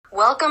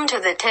Welcome to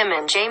the Tim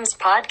and James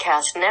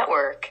Podcast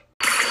Network.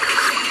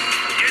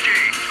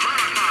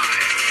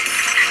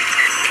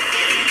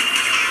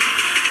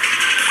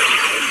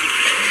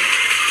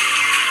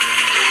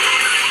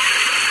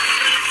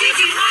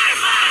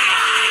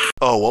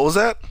 Oh, what was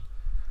that?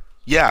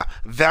 Yeah,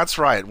 that's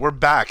right. We're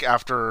back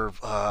after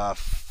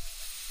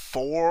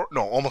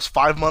almost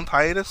 5 month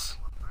hiatus.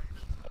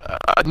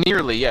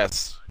 Nearly,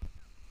 yes.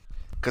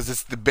 Because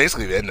it's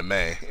basically the end of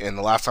May, and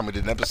the last time we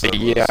did an episode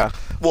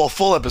a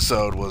full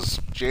episode was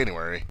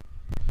January.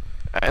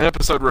 An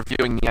episode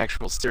reviewing the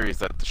actual series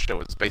that the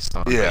show is based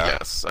on. Yeah.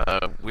 Yes,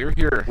 we're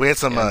here. We had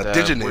some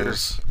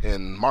Digi-News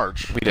in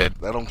March. We did.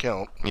 That don't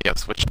count.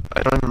 Yes, which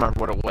I don't even remember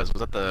what it was.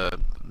 Was that the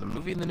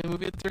movie, the new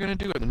movie that they're going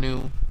to do? Or the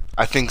new...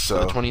 I think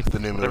so. The 20th, the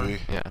new movie.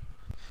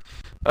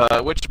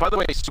 Yeah. Which, by the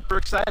way, super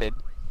excited.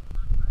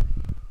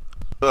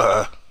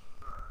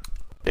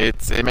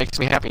 It makes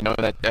me happy knowing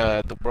that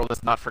the world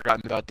has not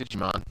forgotten about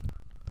Digimon.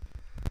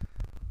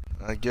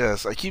 I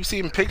guess. I keep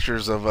seeing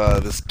pictures of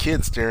this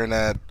kid staring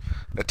at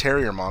a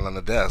Terriermon on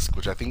the desk,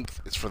 which I think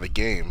is for the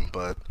game,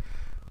 but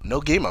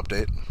no game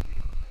update.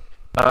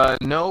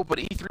 No, but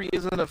E3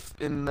 is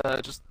in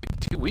just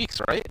 2 weeks,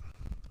 right?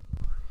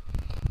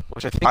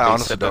 Which I think I they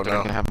honestly said that don't they're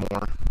know. going to have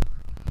more.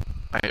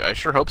 I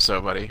sure hope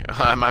so, buddy.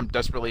 I'm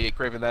desperately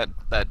craving that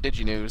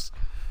Digi-News.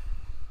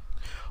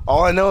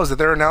 All I know is that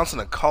they're announcing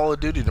a Call of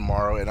Duty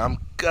tomorrow, and I'm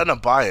gonna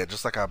buy it,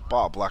 just like I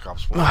bought Black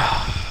Ops 4.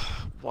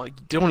 Well, you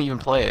don't even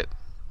play it.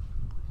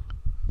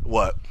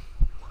 What?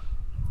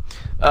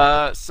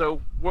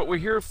 So what we're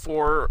here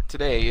for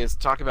today is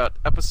talk about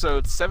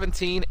episodes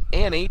 17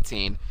 and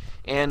 18.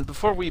 And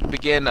before we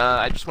begin,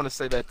 I just want to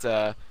say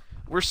that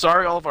we're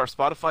sorry, all of our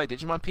Spotify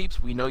Digimon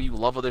peeps. We know you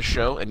love this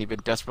show, and you've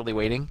been desperately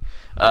waiting.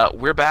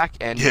 We're back,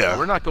 and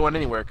we're not going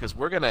anywhere because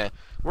we're gonna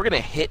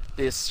hit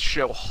this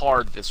show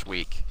hard this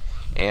week.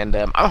 And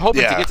I'm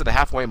hoping to get to the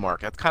halfway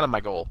mark. That's kind of my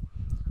goal.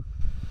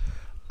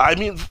 I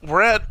mean,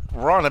 we're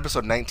on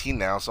episode 19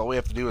 now, so all we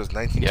have to do is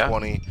 19,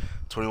 20,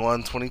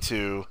 21,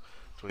 22,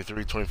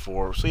 23,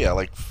 24. So yeah,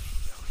 like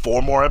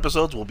 4 more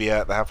episodes, we'll be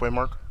at the halfway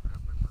mark.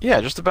 Yeah,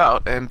 just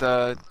about. And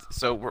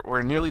so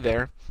we're nearly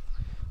there.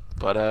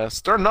 But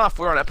starting off,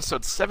 we're on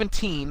episode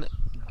 17,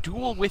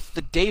 Duel with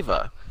the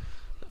Deva.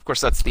 Of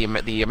course, that's the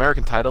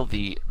American title.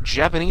 The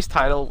Japanese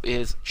title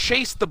is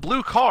Chase the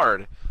Blue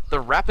Card,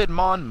 the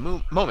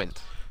Rapidmon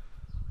moment.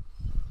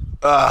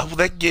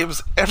 That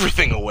gives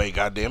everything away,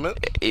 goddammit.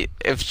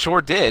 It sure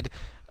did.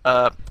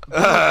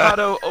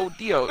 Bulakado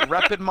Odio,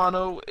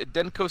 Rapidmono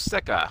Denko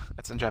Seka.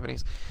 That's in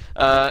Japanese.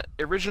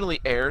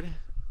 Originally aired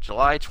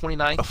July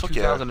 29th,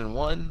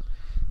 2001.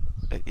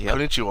 Yep.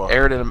 Konnichiwa.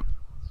 Aired in...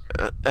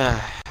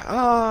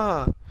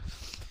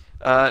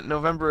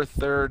 November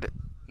 3rd,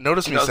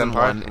 Notice me,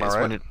 senpai. is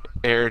when it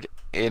aired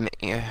in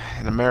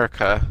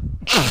America.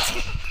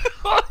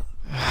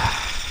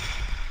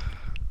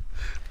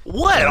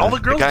 What? All the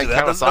girls the guy do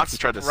that. Kawasaki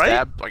tried to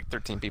stab like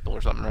 13 people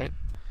or something, right?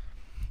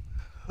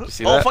 Did you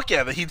see that? Oh, fuck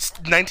yeah. He's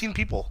 19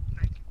 people.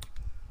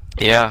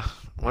 Yeah.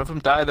 One of them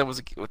died. That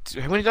was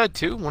how many died?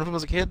 2? One of them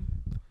was a kid?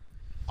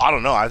 I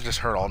don't know. I just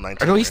heard all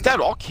 19. No, he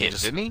stabbed all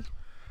kids, didn't he?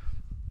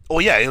 Oh,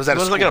 yeah. It was at a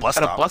bus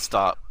stop. At a bus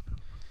stop.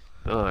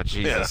 Oh,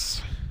 Jesus.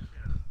 Yeah.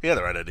 He had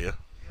the right idea.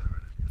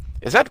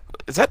 Is that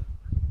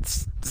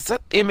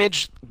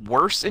image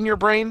worse in your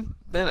brain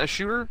than a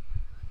shooter?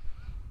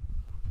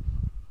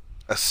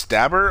 A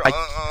stabber?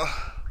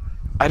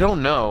 I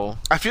don't know.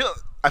 I feel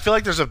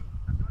like there's I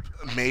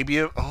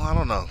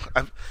don't know.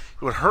 It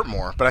would hurt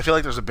more, but I feel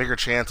like there's a bigger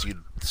chance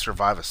you'd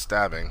survive a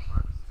stabbing.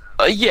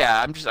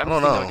 Yeah, I'm thinking know.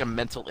 like a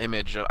mental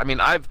image. I'm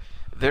not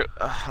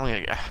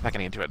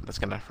getting into it. That's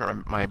gonna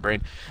hurt my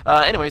brain.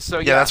 Anyway, so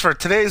yeah, that's for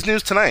today's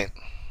news tonight.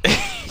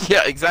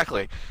 Yeah,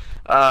 exactly.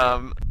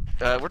 We're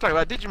talking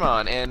about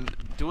Digimon and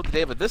Duel with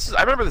the Deva.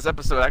 I remember this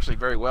episode actually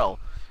very well.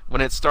 When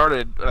it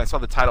started, when I saw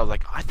the title, I was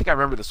like, I think I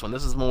remember this one.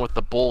 This is the one with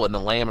the bull and the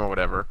lamb or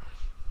whatever.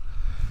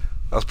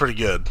 That was pretty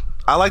good.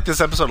 I like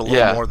this episode a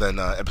little more than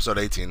episode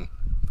 18.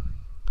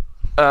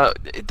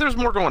 There's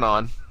more going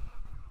on.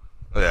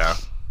 Yeah.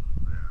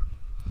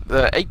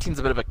 The 18's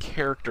a bit of a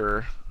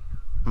character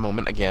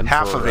moment again.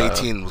 Half of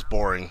 18 was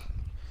boring.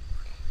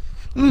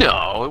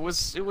 No, it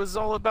was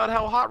all about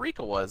how hot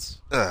Rika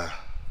was.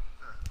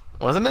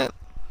 Wasn't it?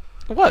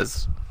 It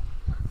was.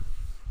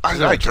 I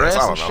guess.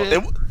 I don't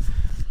know.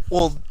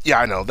 Well, yeah,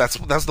 I know. That's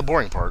the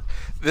boring part.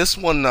 This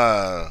one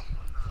that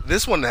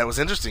was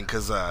interesting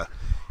because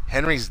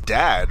Henry's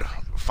dad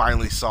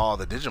finally saw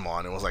the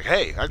Digimon and was like,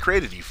 "Hey, I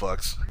created you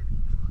fucks."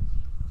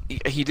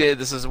 He did.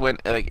 This is when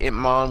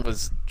Mom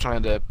was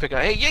trying to pick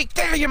up. Hey,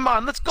 there you,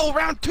 Mom. Let's go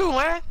round 2,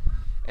 eh?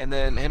 And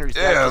then Henry's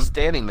dad was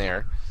standing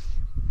there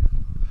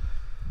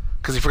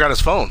because he forgot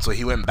his phone, so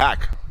he went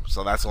back.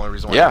 So that's the only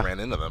reason why he ran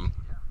into them.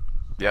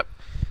 Yep.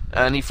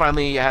 And he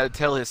finally had to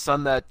tell his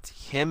son that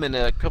him and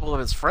a couple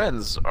of his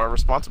friends are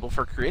responsible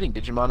for creating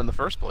Digimon in the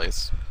first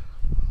place.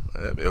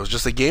 It was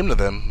just a game to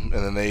them,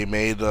 and then they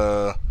made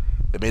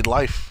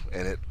life,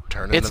 and it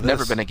turned into this. It's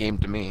never been a game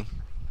to me.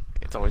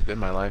 It's always been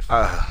my life.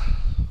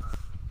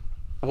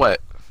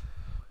 What?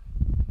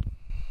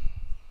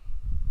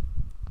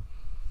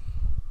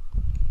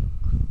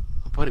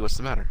 buddy, what's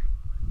the matter?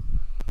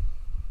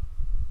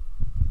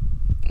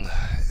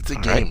 It's a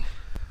game. Right.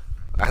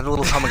 I had the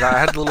little Tamagotchi. I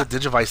had the little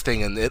Digivice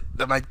thing, and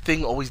my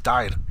thing always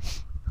died.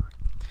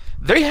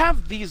 They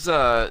have these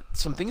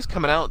some things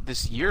coming out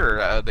this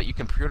year that you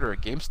can pre-order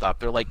at GameStop.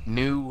 They're like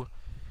new,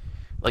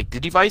 like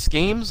Digivice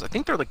games. I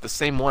think they're like the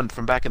same one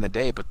from back in the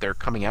day, but they're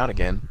coming out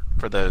again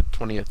for the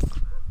 20th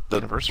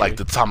anniversary. Like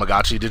the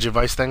Tamagotchi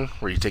Digivice thing,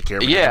 where you take care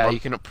of. Yeah, you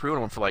can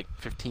pre-order them for like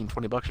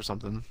 $15-20 or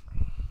something.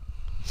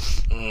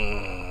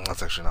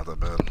 That's actually not that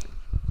bad.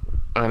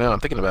 I know. I'm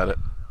thinking about it.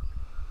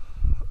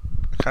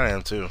 I kind of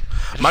am too.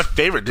 My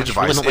favorite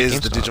Digivice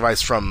is the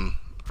Digivice from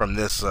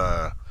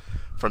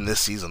this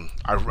season.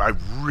 I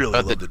really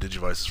love the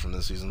Digivices from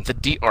this season. The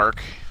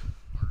D-Arc.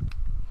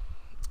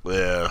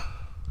 Yeah.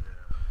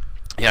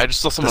 Yeah, I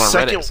just saw someone on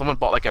Reddit. Someone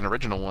bought like an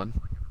original one.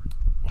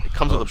 It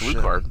comes with a blue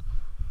card.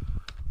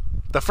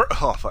 That's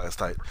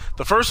tight.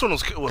 The first one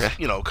was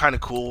kind of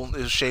cool.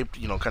 It was shaped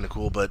kind of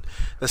cool, but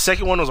the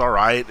second one was all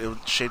right. It was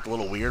shaped a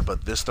little weird,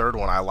 but this third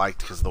one I liked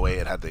because of the way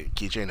it had the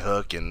keychain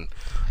hook, and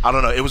I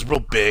don't know, it was real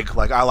big.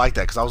 Like I liked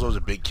that because I was always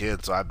a big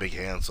kid, so I have big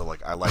hands. So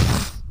like I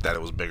liked that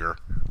it was bigger.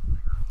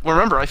 Well,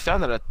 remember I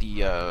found that at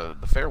the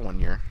fair one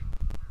year.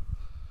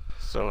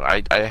 So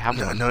I have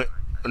one.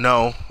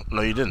 No,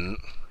 you didn't.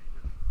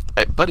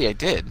 Buddy, I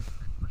did.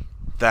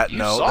 That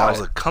was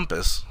a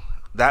compass.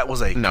 That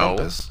was a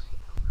compass.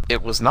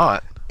 It was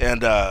not.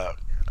 And I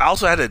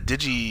also had a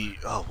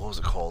what was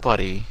it called?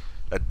 Buddy.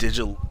 A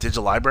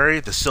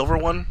Digilibrary, the silver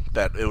one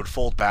that it would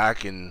fold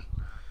back and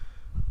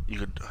you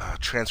could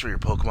transfer your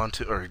Pokemon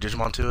to or your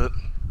Digimon to it.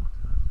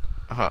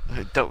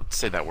 Don't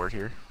say that word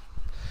here.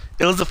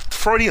 It was a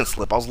Freudian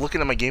slip. I was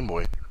looking at my Game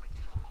Boy.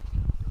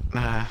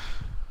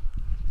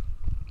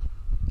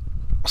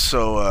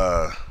 So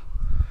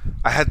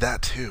I had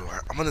that too.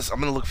 I'm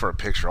gonna look for a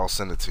picture. I'll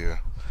send it to you.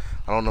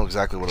 I don't know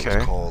exactly what it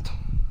was called.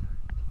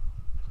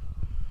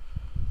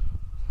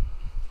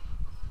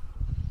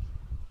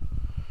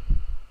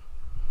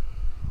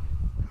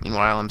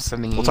 Meanwhile, I'm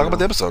sending you... We'll talk about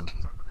the episode.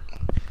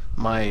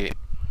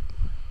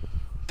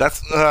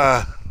 That's,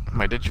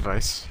 my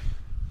Digivice.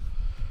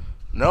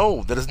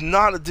 No, that is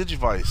not a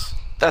Digivice.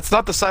 That's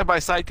not the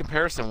side-by-side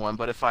comparison one,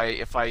 but if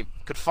I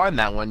could find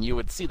that one, you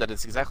would see that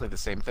it's exactly the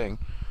same thing.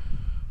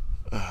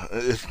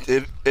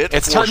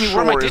 It's telling me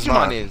where my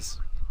Digimon is.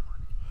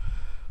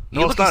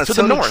 No, it's not. It's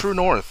to the north. True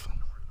north.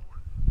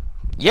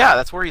 Yeah,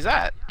 that's where he's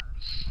at.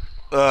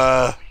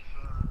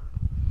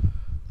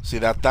 See,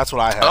 that's what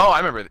I have. Oh, I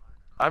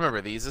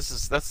remember these.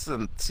 That's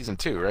in season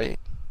 2, right?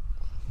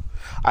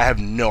 I have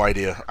no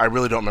idea. I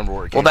really don't remember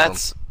where it came from.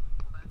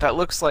 That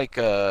looks like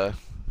a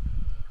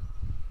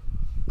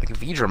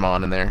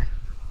Veedramon in there.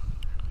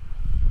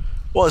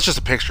 Well, it's just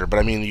a picture, but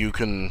I mean, you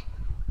can.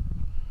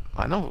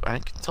 I know. I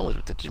can tell you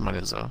what the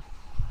Digimon is, though.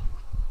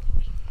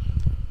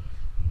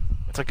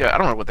 It's like I don't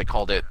remember what they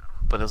called it,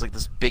 but it was like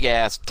this big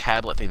ass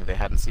tablet thing that they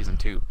had in season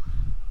 2.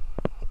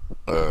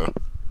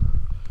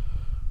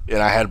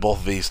 And I had both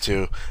of these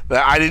too.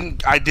 I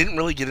didn't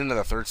really get into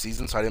the third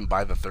season, so I didn't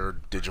buy the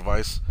third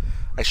Digivice.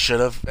 I should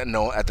have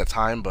at the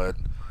time, but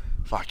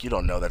fuck, you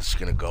don't know that's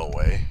gonna go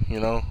away. You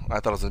know, I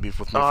thought it was gonna be with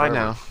me forever. I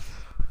know.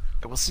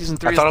 Well, season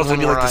 3. I thought it was gonna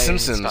be like The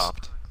Simpsons.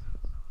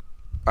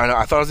 I know.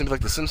 I thought it was gonna be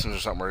like The Simpsons or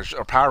something,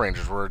 or Power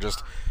Rangers, where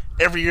just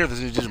every year there's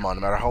a new Digimon,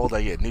 no matter how old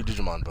I get, new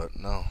Digimon. But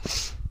no.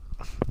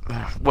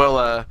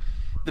 Well,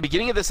 the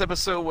beginning of this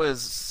episode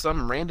was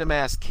some random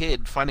ass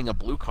kid finding a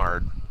blue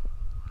card.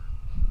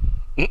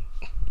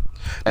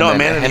 No, a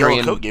man in a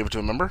yellow coat gave it to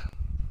him, remember?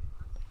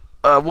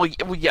 Well,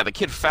 yeah, the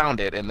kid found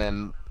it, and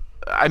then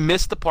I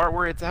missed the part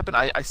where it happened.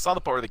 I saw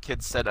the part where the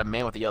kid said a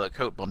man with a yellow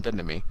coat bumped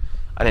into me.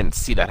 I didn't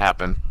see that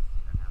happen.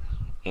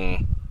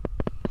 And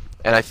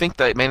I think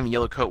that man in the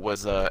yellow coat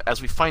was,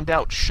 as we find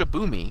out,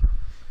 Shibumi,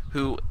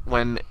 who,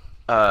 when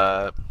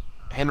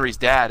Henry's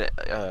dad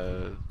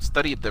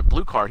studied the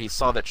blue card, he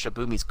saw that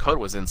Shibumi's code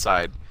was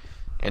inside.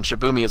 And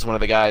Shibumi is one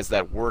of the guys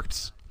that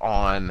worked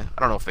on,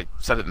 I don't know if they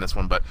said it in this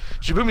one, but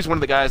Shibumi's one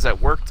of the guys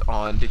that worked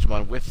on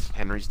Digimon with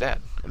Henry's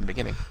dad in the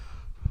beginning.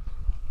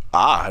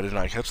 I did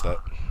not catch that.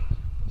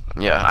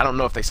 Yeah, I don't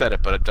know if they said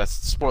it, but that's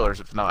spoilers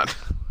if not.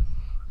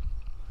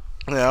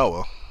 Yeah,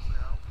 well.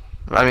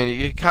 I mean,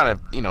 you kind of,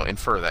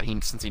 infer that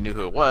since he knew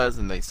who it was,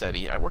 and they said,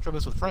 I worked on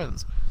this with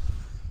friends.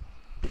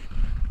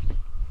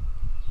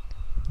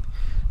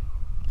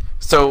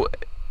 So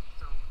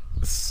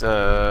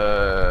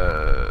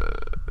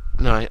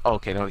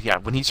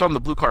when he saw him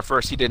the blue car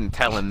first, he didn't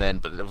tell him then,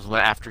 but it was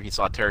after he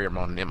saw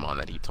Terriermon and Nimmon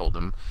that he told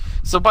him.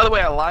 So, by the way,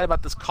 I lied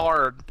about this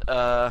card.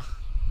 Why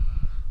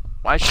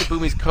is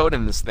Shibumi's code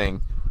in this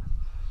thing?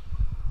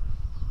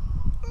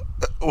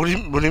 What do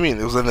you mean?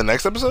 It was in the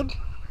next episode?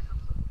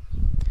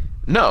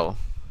 No.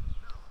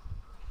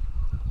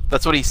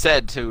 That's what he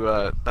said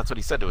to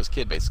his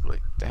kid, basically,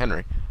 to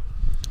Henry.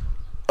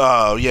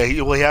 Oh, yeah.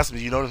 He asked me,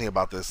 do you know anything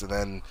about this? And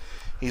then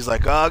he's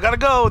like, I gotta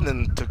go, and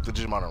then took the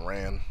Digimon and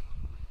ran.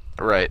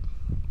 Right.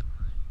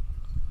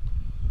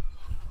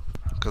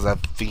 Because I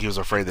think he was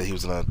afraid that he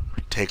was going to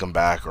take him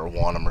back or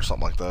want him or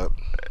something like that.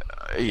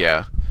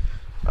 Yeah.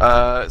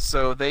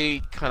 So they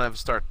kind of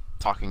start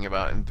talking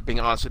about and being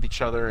honest with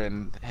each other,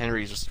 and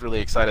Henry's just really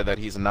excited that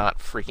he's not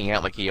freaking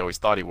out like he always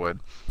thought he would.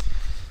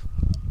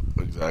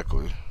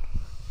 Exactly.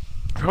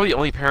 Probably the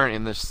only parent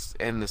in this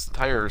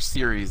entire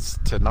series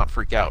to not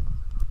freak out.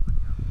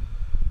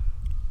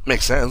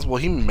 Makes sense. Well,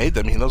 he made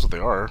them. He knows what they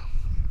are.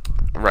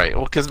 Right.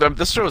 Well, because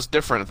this show is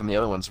different from the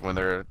other ones when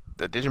the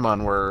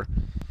Digimon were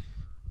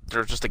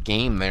just a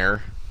game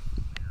there.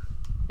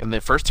 In the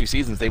first 2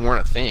 seasons, they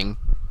weren't a thing.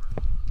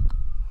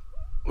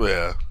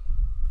 Yeah.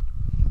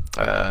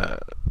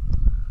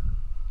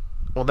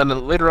 Well, then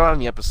later on in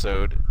the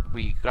episode,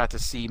 we got to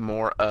see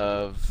more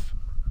of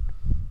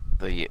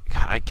the.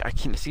 God, I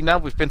can't see now.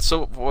 We've been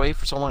so away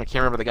for so long. I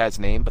can't remember the guy's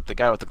name, but the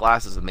guy with the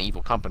glasses in the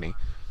evil company.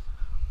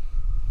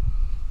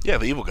 Yeah,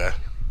 the evil guy.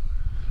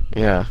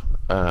 Yeah.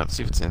 Let's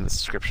see if it's in the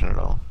description at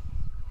all.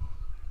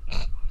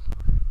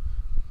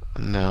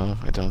 No,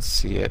 I don't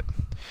see it.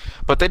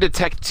 But they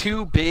detect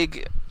two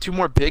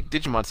more big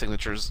Digimon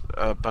signatures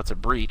about to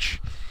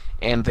breach,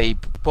 and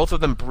both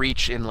of them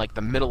breach in like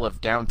the middle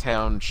of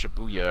downtown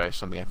Shibuya or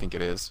something. I think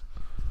it is.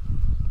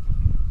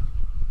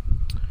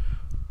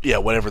 Yeah,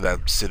 whatever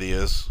that city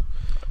is.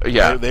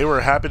 Yeah, they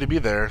were happy to be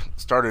there.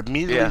 Started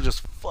immediately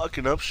just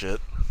fucking up shit.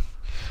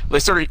 They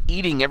started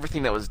eating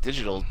everything that was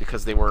digital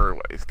because they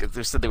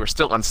said they were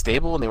still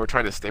unstable and they were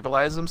trying to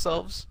stabilize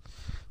themselves.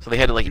 So they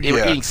had to they were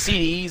eating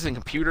CDs and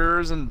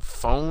computers and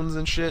phones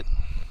and shit.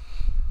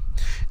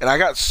 And I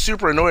got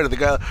super annoyed at the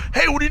guy.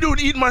 Hey, what are you doing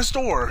eating my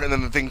store? And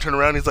then the thing turned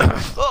around. He's like,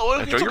 "Oh,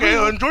 it's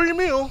okay. Enjoy your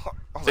meal."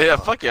 Yeah,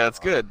 fuck yeah, that's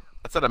good.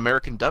 That's that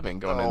American dubbing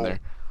going in there.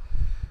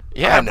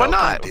 Yeah, why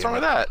not? What's wrong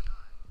with that?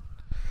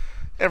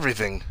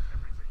 Everything.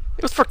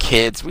 It was for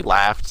kids. We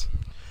laughed.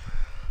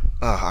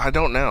 I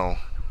don't know.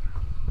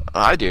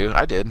 I do.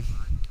 I did.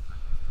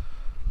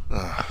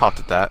 I popped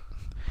at that.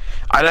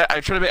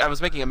 I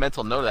was making a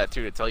mental note of that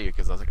too to tell you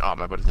because I was like, oh,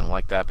 my buddy's gonna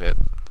like that bit.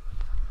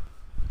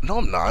 No,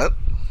 I'm not.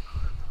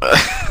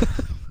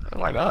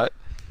 Why not?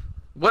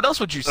 What else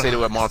would you say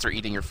to a monster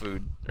eating your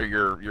food or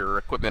your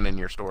equipment in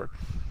your store?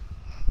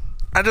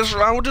 I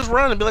would just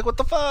run and be like, what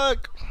the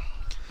fuck?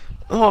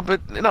 Oh,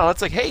 but no,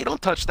 it's like, hey,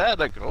 don't touch that.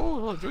 Like,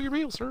 oh, enjoy your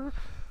meal, sir.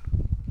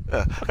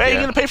 Hey, you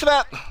gonna pay for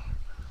that?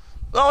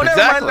 Oh,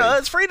 never mind.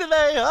 It's free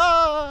today.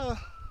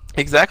 Ah.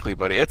 Exactly,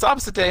 buddy. It's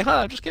opposite day,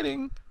 huh? Just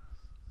kidding.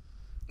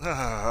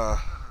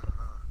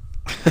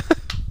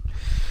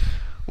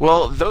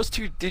 Well, those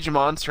two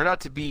Digimons turned out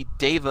to be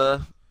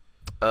Deva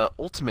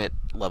Ultimate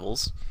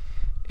levels,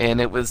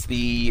 and it was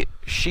the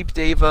Sheep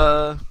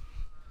Deva,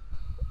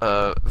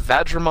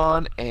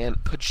 Vajramon, and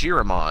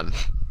Pajiramon.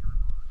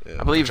 Yeah,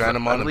 I believe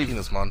Vagiramon and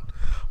Penismon.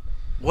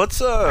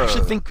 What's I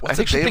actually think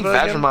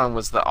Vajramon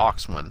was the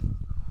Ox one.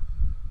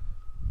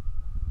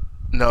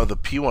 No, the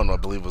P one I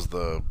believe was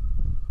the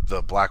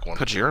black one.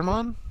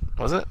 Pajiramon?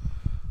 Was it?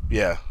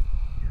 Yeah.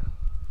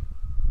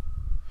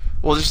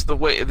 Well, it's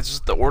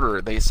just the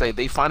order. They say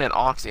they find an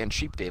Ox and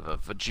Sheep Deva,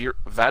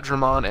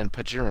 Vajramon and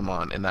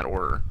Pajiramon in that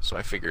order. So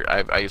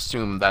I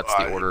assume that's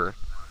the order.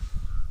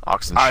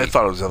 Ox and Sheep. I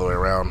thought it was the other way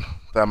around.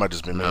 That might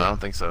just be me. No, I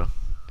don't think so.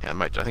 Yeah,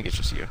 I think it's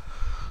just you.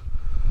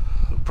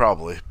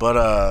 Probably,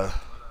 but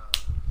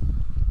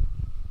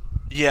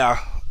yeah.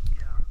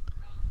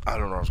 I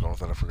don't know where I was going with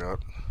that. I forgot.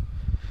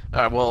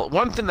 Well,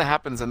 one thing that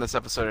happens in this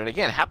episode, and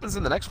again, happens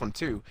in the next one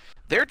too,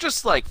 they're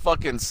just like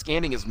fucking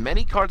scanning as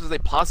many cards as they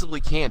possibly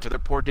can to their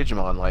poor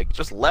Digimon, like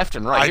just left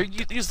and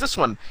right. Use this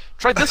one.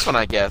 Try this one,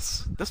 I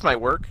guess. This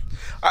might work.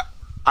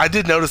 I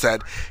did notice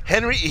that.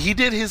 Henry, he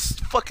did his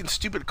fucking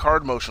stupid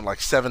card motion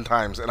like 7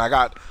 times, and I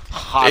got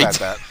hot at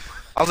that.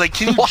 I was like,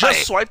 can you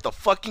just swipe the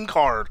fucking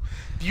card?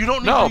 You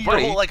don't need to do your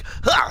whole, like,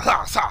 ha,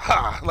 ha, ha,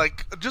 ha.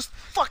 Like, just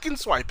fucking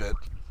swipe it.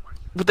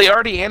 But they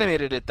already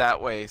animated it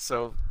that way,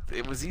 so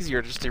it was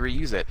easier just to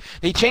reuse it.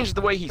 He changed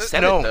the way he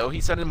said it, though.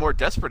 He sounded more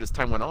desperate as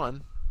time went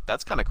on.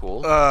 That's kind of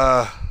cool.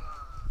 I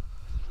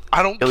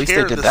don't care. At least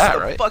they did that,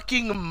 right?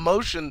 Fucking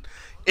emotion.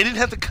 It didn't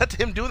have to cut to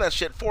him doing that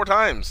shit 4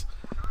 times.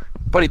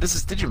 Buddy, this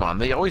is Digimon.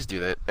 They always do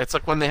that. It's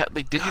like when they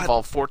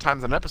Digivolve 4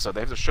 times an episode.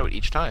 They have to show it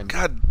each time.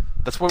 God,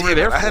 that's what we're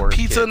there for. I had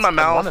pizza in my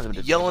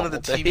mouth, yelling at the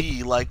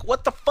TV, like,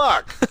 what the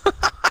fuck?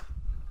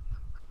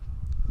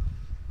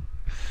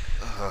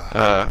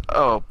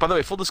 By the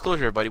way, full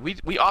disclosure, everybody,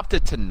 we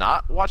opted to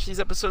not watch these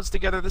episodes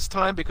together this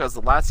time because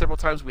the last several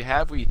times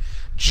we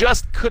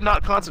just could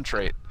not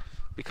concentrate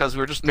because we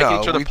were just making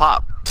each other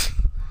pop.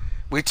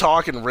 We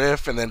talk and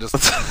riff and then just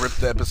rip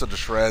the episode to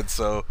shreds,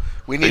 so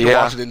we need to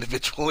watch it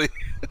individually.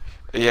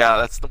 Yeah,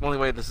 that's the only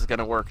way this is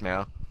gonna work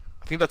now.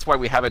 I think that's why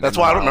we haven't. That's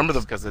why I don't remember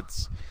because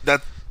it's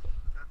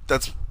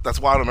That's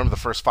why I don't remember the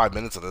first 5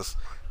 minutes of this.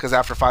 Because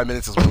after 5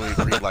 minutes is when we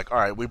agreed, like, all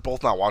right, we're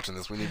both not watching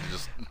this. We need to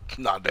just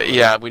not do it.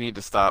 Yeah, we need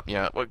to stop.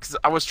 Yeah, because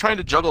I was trying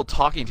to juggle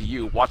talking to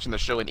you, watching the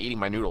show, and eating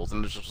my noodles,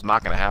 and it just was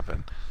not going to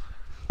happen.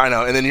 I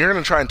know, and then you're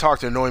going to try and talk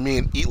to annoy me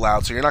and eat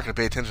loud, so you're not going to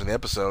pay attention to the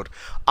episode.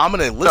 I'm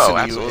going to listen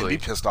to you and be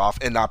pissed off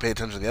and not pay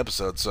attention to the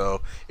episode.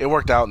 So it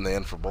worked out in the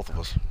end for both of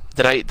us.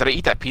 Did I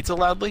eat that pizza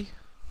loudly?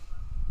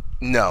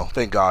 No,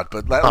 thank God.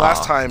 But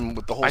last time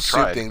with the whole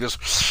soup thing, just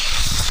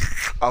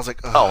I was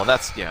like, ugh. Oh,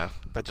 that's yeah.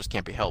 That just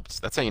can't be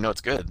helped. That's how you know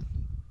it's good.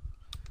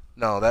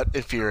 No, that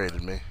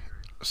infuriated me.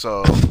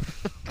 So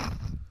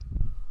the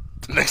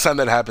next time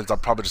that happens, I'm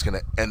probably just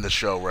gonna end the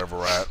show wherever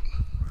we're at.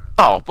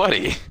 Oh,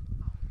 buddy.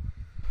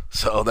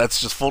 So that's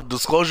just full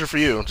disclosure for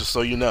you, just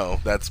so you know.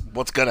 That's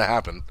what's gonna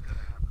happen.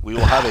 We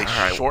will have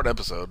a short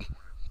episode.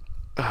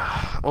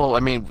 Well, I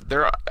mean,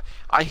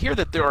 I hear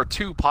that there are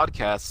 2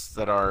 podcasts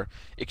that are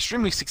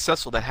extremely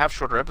successful that have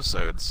shorter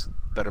episodes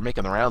that are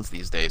making the rounds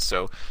these days.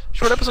 So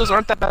short episodes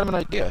aren't that bad of an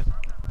idea.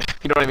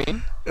 You know what I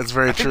mean? It's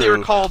very true. I think they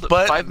were called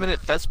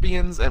 5-Minute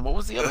Thespians, and what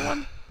was the other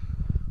one?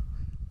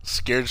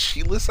 Scared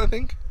Sheetless, I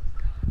think.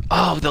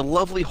 Oh, the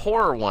lovely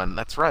horror one.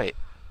 That's right.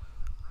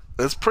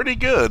 It's pretty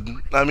good.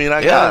 I mean,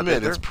 I gotta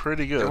admit, it's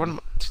pretty good. They're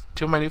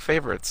 2 of my new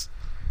favorites.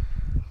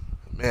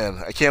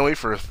 Man, I can't wait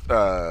for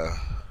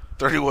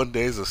 31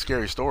 Days of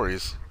Scary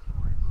Stories.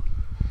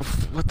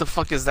 What the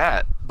fuck is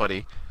that,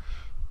 buddy?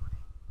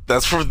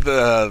 That's for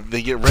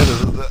they get rid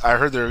of. I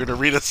heard they're gonna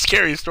read a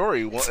scary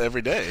story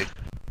every day.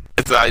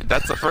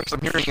 That's the first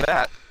I'm hearing of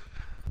that.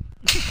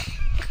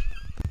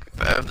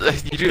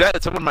 You do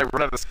that, someone might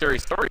run out of scary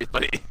stories,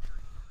 buddy.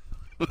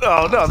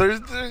 No,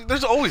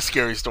 there's always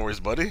scary stories,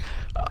 buddy.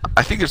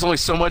 I think there's only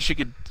so much you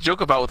could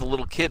joke about with a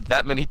little kid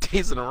that many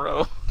days in a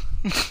row.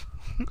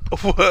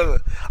 Well,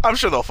 I'm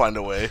sure they'll find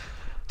a way.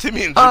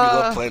 Timmy and Jimmy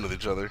love playing with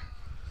each other.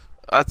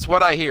 That's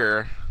what I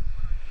hear.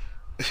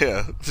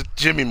 Yeah, it's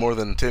Jimmy more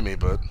than Timmy,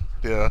 but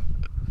yeah.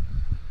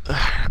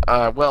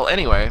 Well,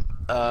 anyway,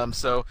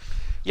 so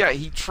yeah,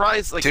 he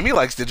tries like Timmy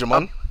likes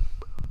Digimon.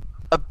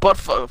 A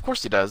buttfuck, of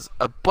course he does.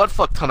 A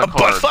buttfuck ton of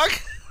cards. A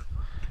buttfuck?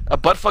 A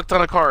buttfuck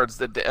ton of cards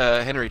that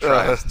Henry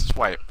tries to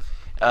swipe.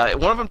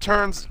 One of them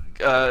turns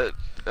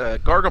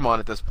Gargamon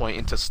at this point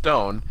into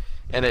stone,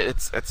 and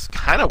it's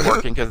kind of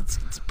working because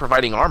it's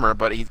providing armor,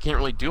 but he can't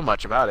really do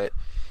much about it.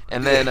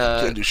 And then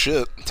can't do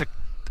shit.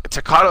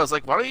 Takato's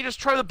like, why don't you just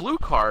try the blue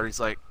card? He's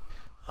like,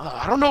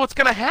 I don't know what's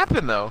gonna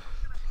happen though.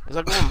 He's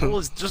like, well,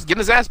 he's just getting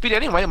his ass beat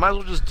anyway. Might as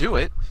well just do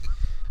it.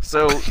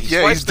 So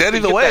he's dead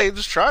either way.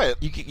 Just try it.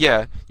 You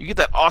get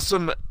that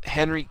awesome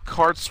Henry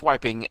card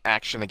swiping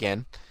action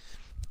again.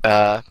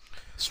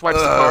 Swipes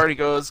the card. He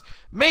goes,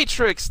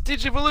 Matrix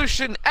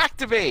Digivolution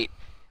activate,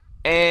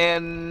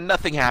 and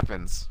nothing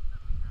happens.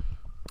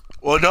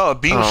 Well, no, a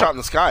beam shot in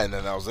the sky, and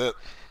then that was it.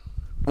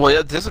 Well,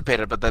 it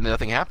dissipated, but then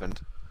nothing happened.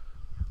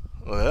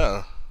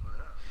 Well,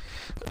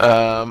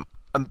 yeah.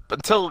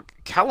 Until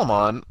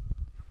Calamon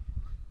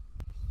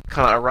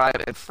kind of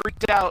arrived and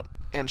freaked out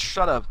and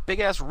shot a big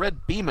ass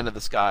red beam into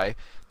the sky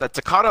that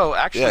Takato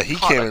actually he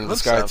came into the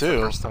sky too.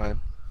 The first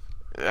time.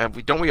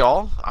 Don't we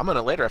all? I'm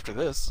gonna later after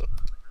this.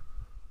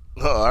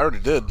 No, I already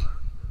did.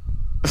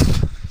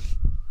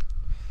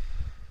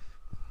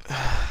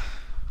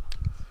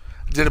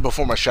 Did it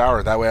before my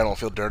shower. That way I don't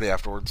feel dirty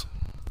afterwards.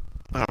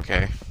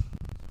 Okay.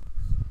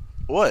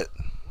 What?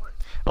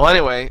 Well,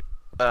 anyway,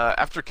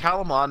 after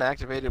Calamon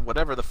activated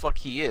whatever the fuck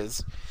he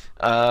is,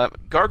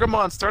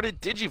 Gargamon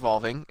started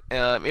digivolving.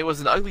 It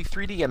was an ugly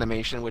 3D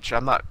animation, which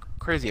I'm not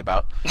crazy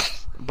about.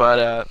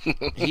 But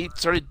he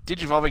started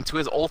digivolving to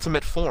his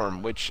ultimate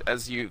form, which,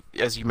 as you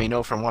may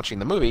know from watching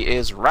the movie,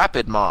 is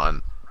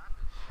Rapidmon.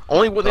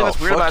 Only one thing that's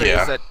weird about it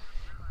is that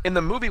in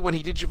the movie, when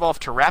he digivolved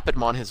to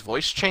Rapidmon, his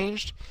voice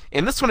changed.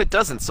 In this one, it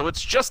doesn't. So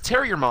it's just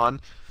Terriermon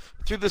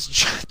through this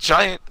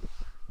giant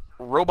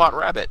robot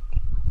rabbit.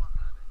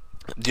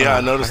 Yeah,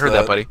 I noticed. I heard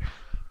that, buddy.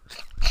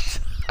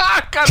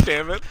 God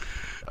damn it!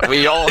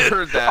 We all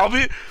heard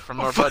that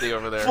from our buddy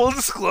over there. Full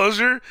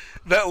disclosure,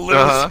 that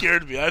literally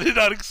scared me. I did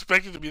not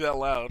expect it to be that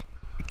loud.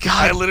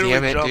 God I literally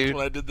damn it, jumped dude.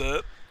 when I did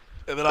that,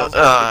 and then I was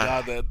like, "Oh my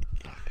god, that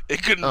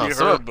it couldn't be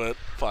heard." But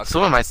fuck.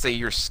 Someone might say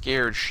you're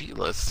scared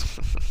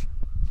shitless.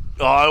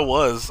 Oh, I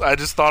was. I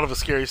just thought of a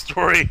scary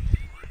story.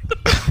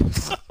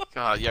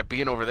 God, yeah,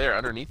 being over there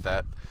underneath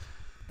that.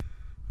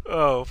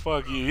 Oh,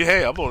 fuck you.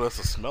 Hey, I'm going to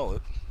smell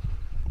it.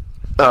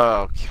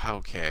 Oh,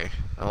 okay.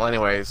 Well,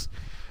 anyways,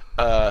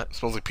 it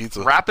smells like pizza.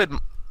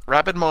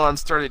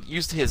 Rapidmon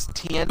used his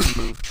TNT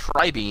move,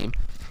 Tri-Beam,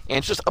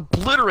 and just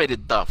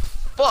obliterated the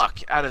fuck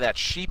out of that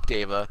Sheep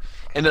Deva.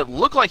 And it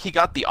looked like he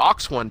got the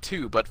Ox one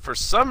too, but for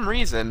some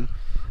reason,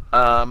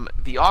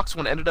 the Ox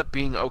one ended up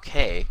being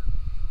okay.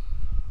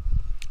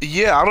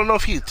 Yeah, I don't know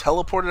if he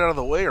teleported out of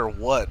the way or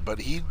what, but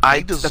he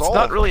dissolved. That's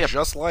not really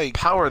just like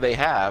power they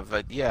have,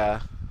 but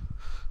yeah.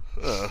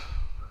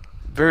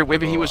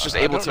 Maybe he was just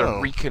able to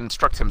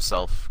reconstruct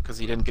himself because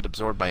he didn't get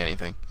absorbed by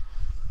anything.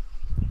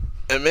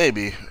 It may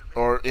be,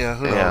 or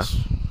who knows?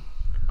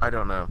 I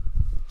don't know.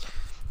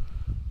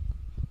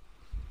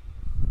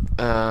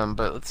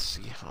 But let's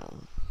see.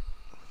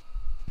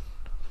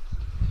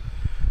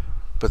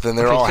 But then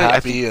they're all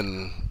happy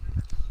and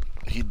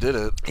he did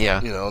it. Yeah.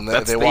 And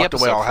they walked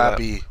away all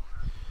happy.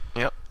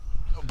 Yep.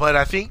 But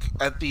I think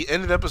at the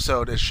end of the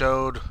episode, it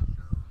showed,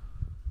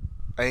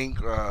 I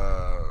think,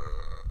 I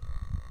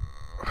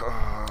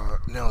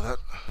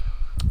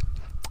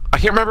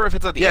can't remember if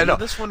it's at the end of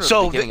this one or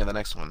the beginning of the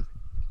next one.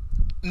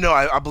 No,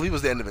 I believe it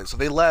was the end of it. So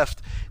they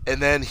left,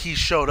 and then he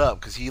showed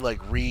up because he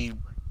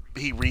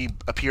he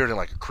reappeared in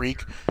like a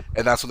creek,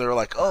 and that's when they were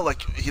like, oh,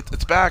 like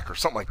it's back or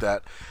something like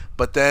that.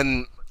 But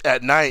then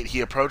at night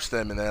he approached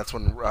them, and that's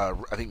when I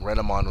think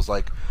Renamon was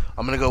like,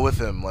 I'm gonna go with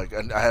him, like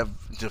I have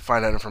to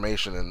find out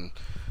information, and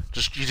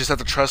you just have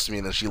to trust me.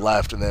 And then she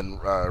left, and then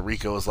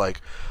Rika was like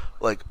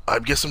I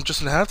guess I'm just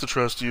gonna have to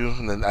trust you,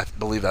 and then I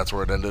believe that's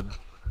where it ended.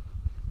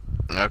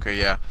 Okay,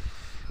 yeah.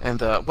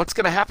 And what's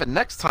gonna happen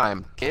next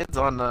time, kids,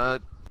 on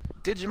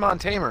Digimon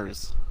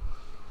Tamers?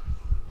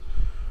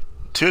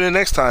 Tune in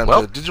next time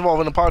to Digivolve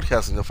into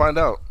Podcasting to find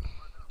out.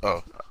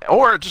 Oh.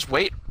 Or just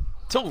wait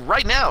till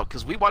right now,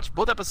 because we watched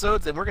both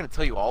episodes, and we're going to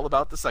tell you all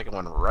about the second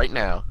one right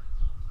now.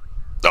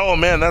 Oh,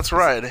 man, that's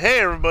right. Hey,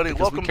 everybody.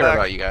 Because welcome back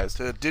about you guys.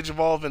 to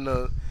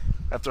Digivolve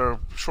after a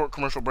short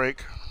commercial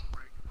break.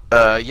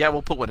 Yeah,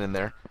 we'll put one in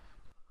there.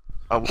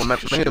 Well,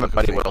 maybe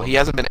everybody will. He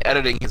hasn't been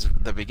editing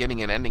the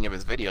beginning and ending of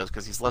his videos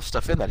because he's left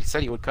stuff in that he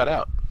said he would cut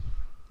out.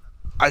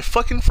 I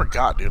fucking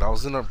forgot, dude.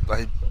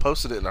 I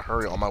posted it in a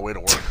hurry on my way to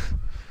work.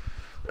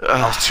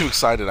 I was too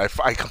excited.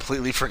 I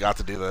completely forgot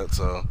to do that,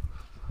 so...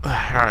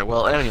 Alright,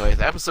 well, anyways,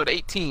 episode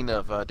 18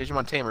 of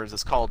Digimon Tamers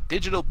is called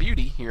Digital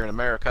Beauty here in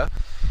America.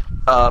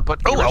 But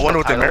I wonder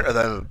what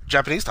the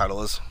Japanese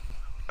title is.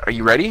 Are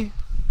you ready?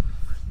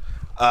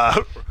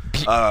 Hold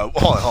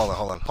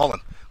on.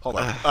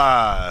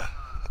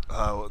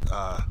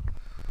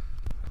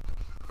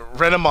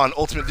 Renamon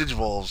Ultimate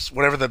Digivolves,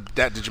 whatever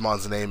that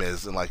Digimon's name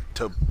is, and like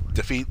to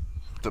defeat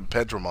the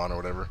Pedramon or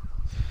whatever.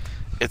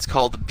 It's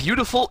called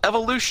Beautiful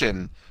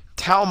Evolution.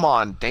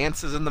 Taomon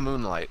dances in the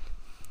moonlight.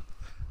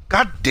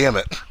 God damn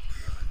it.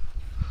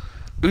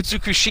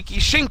 Utsukushiki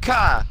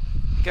Shinka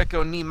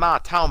Gecko ni ma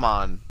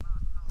Taomon.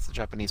 It's the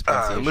Japanese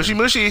pronunciation.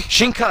 Mushi.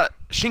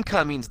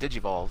 Shinka means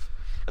Digivolve.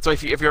 That's why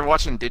if you're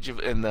watching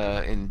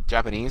in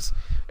Japanese,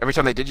 every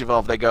time they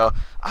Digivolve, they go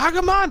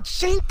Agumon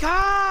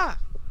Shinka.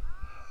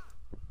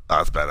 Oh,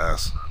 that's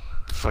badass.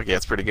 Fuck yeah,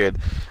 it's pretty good.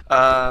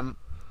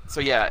 So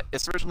yeah,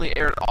 it's originally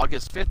aired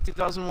August 5th,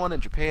 2001 in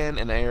Japan,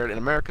 and aired in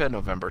America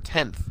November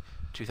 10th,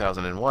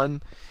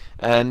 2001.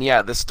 And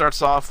yeah, this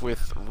starts off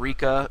with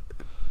Rika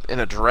in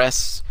a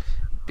dress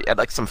at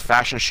like some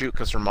fashion shoot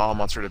because her mom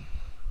wants her to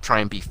try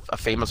and be a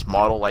famous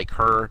model like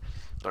her,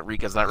 but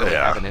Rika's not really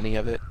having any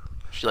of it.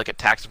 She like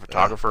attacks a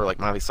photographer like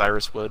Miley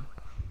Cyrus would.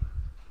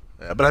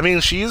 Yeah, but I mean,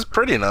 she's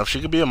pretty enough. She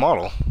could be a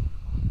model.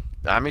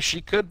 I mean,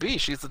 she could be.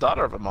 She's the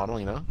daughter of a model,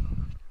 you know.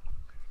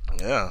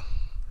 Yeah.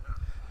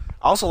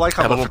 I also like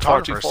how the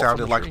photographer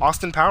sounded like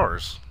Austin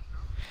Powers.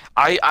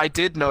 I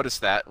did notice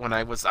that when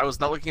I was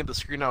not looking at the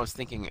screen. I was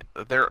thinking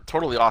they're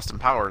totally Austin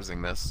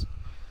Powersing this.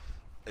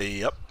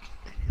 Yep.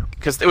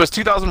 Because it was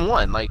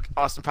 2001. Like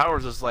Austin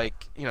Powers was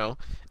like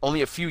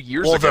only a few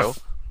years ago.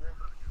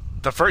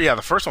 The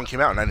first one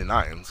came out in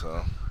 '99.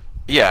 So.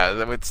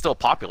 Yeah, it's still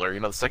popular.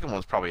 The second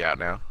one's probably out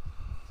now.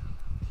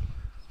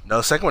 No,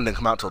 the second one didn't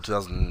come out until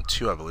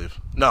 2002, I believe.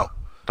 No.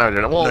 Well,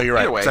 no, you're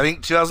right. Way, I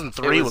think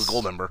 2003 was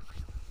Goldmember.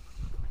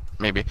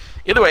 Maybe.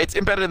 Either way, it's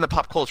embedded in the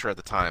pop culture at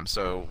the time,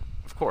 so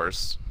of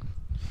course.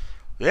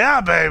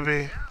 Yeah,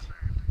 baby.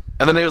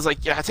 And then it was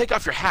like, yeah, take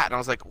off your hat, and I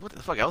was like, what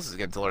the fuck else is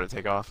going to tell her to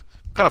take off?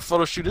 What kind of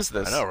photo shoot is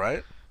this? I know,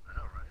 right?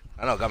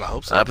 I know, got my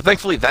hopes up. But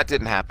thankfully that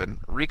didn't happen.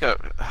 Rika.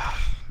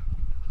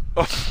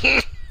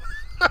 It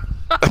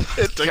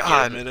took you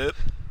a minute.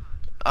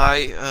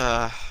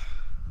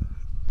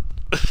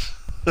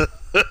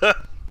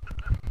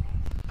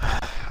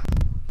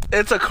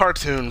 It's a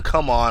cartoon.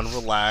 Come on,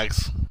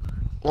 relax.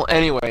 Well,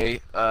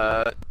 anyway,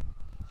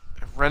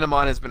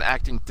 Renamon has been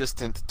acting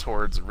distant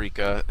towards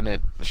Rika, and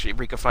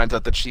Rika finds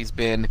out that she's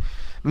been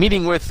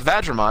meeting with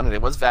Vadramon, and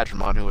it was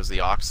Vadramon who was the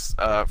Ox,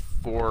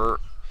 for,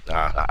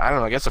 I don't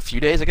know, I guess a few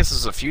days. I guess this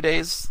is a few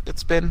days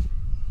it's been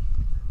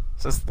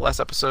since the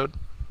last episode.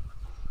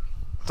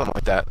 Something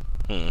like that.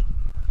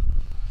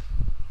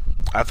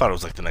 I thought it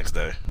was like the next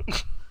day.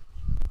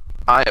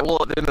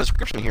 Well, in the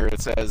description here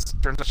it says,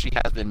 turns out she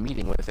has been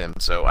meeting with him,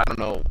 so I don't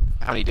know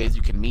how many days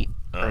you can meet,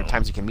 or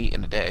times you can meet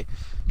in a day.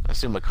 I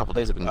assume a couple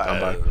days have been gone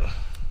by.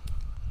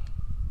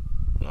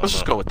 Let's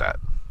just go with that.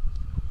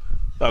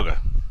 Okay.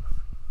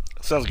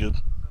 Sounds good.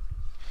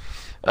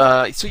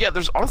 So yeah,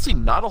 there's honestly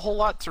not a whole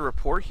lot to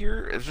report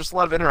here. There's just a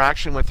lot of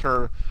interaction with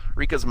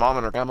Rika's mom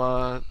and her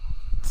grandma,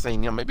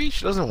 saying, maybe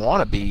she doesn't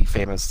want to be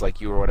famous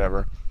like you or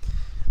whatever.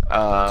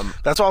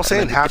 That's what I was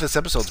saying. Half this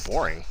episode's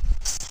boring.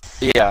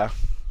 Yeah.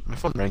 My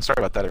phone's ringing. Sorry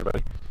about that,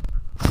 everybody.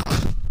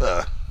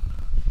 Don't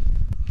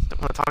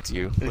want to talk to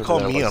you. You call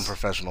me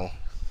unprofessional.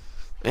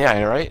 Yeah,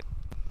 you're right.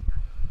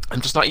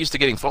 I'm just not used to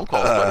getting phone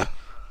calls, buddy.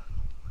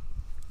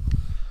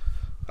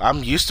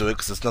 I'm used to it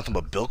because it's nothing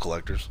but bill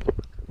collectors.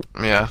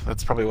 Yeah,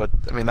 that's probably what...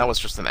 I mean, that was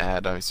just an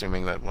ad. I'm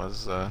assuming that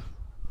was...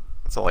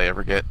 that's all I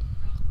ever get.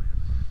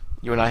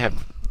 You and I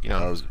have,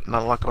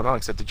 not a lot going on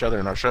except each other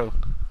in our show.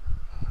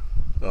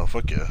 Oh,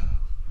 fuck yeah.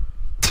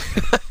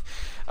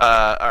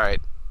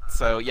 Alright.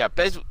 So, yeah,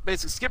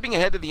 basically skipping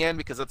ahead to the end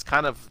because that's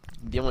kind of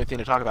the only thing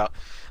to talk about.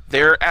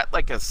 They're at,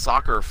 like, a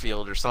soccer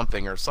field or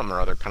something or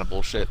other kind of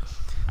bullshit.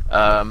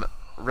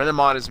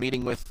 Renamon is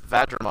meeting with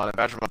Vadramon, and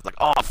Vadramon's like,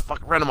 oh, fuck,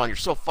 Renamon, you're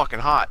so fucking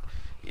hot.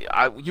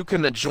 you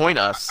can join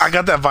us. I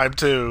got that vibe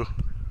too.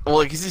 Well,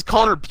 like, he's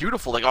calling her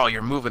beautiful. Like, oh,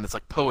 you're moving. It's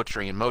like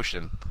poetry in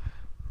motion.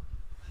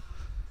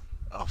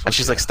 Oh, and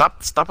she's like, stop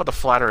with the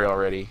flattery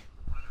already.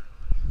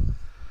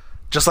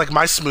 Just like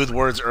my smooth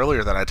words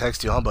earlier that I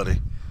texted you, huh,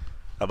 buddy?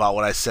 About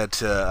what I said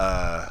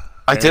to.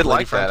 I did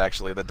like that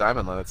actually. The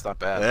diamond line. It's not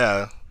bad.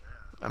 Yeah.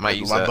 I might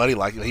use my that. buddy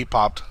liked it. He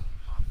popped.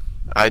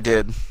 I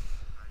did.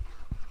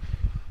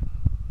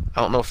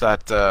 I don't know if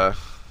that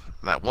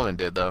woman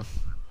did though.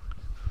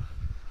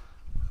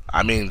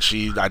 I mean,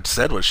 I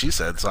said what she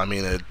said, so I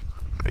mean it.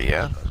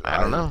 Yeah, I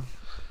don't know.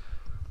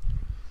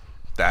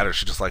 That or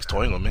she just likes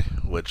toying with me,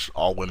 which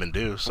all women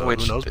do. So who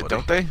knows? Buddy?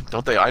 Don't they?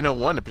 Don't they? I know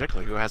one in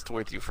particular who has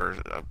toyed with you for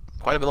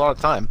quite a lot of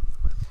time,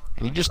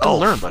 and you just don't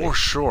learn, buddy. For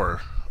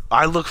sure.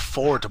 I look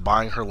forward to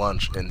buying her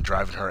lunch and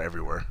driving her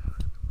everywhere.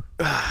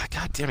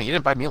 God damn it! You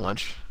didn't buy me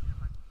lunch.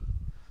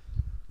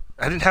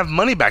 I didn't have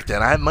money back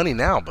then. I have money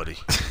now, buddy.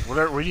 What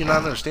are you not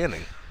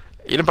understanding?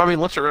 You didn't buy me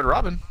lunch at Red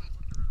Robin.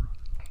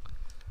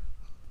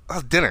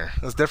 That's dinner.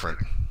 That's different.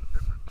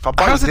 If I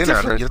buy you dinner,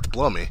 I don't get to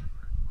blow me.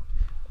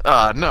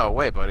 No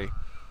way, buddy.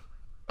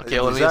 Okay,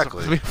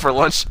 let me for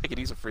lunch. I could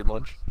use a free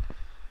lunch.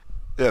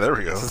 Yeah, there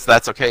we go. Since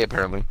that's okay,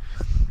 apparently.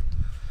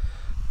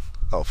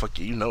 Oh, fuck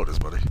you. You know it is,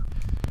 buddy.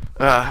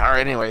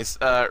 Alright, anyways.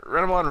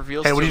 Renamon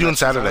reveals... Hey, what are you doing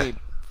Saturday?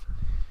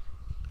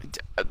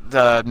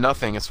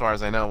 Nothing, as far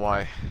as I know.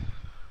 Why?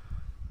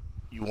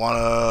 You want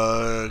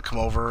to come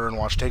over and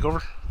watch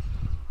TakeOver?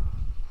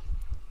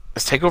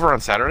 Is TakeOver on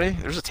Saturday?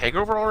 There's a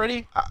TakeOver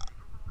already?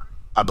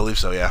 I believe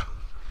so, yeah.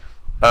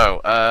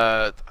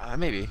 Oh,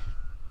 maybe.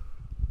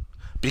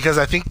 Because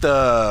I think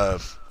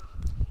the...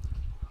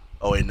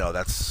 Oh, wait, no,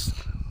 that's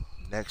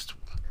next...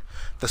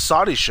 The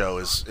Saudi show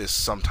is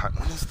sometime...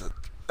 When is the...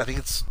 I think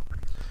it's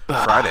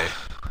Friday.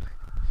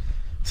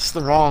 This is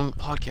the wrong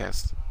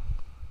podcast.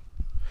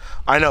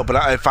 I know,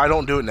 but if I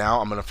don't do it now,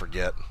 I'm going to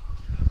forget.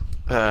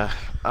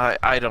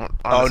 I don't...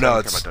 Oh, no,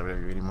 it's... I don't care about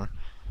WWE anymore.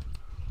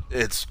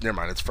 Never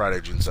mind, it's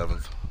Friday, June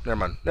 7th. Never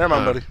mind,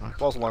 buddy.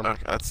 False alarm.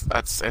 Okay,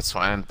 it's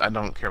fine. I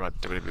don't care about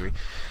WWE.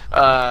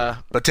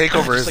 But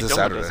TakeOver is this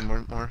Saturday.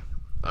 More.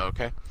 Oh,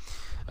 okay.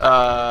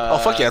 Oh,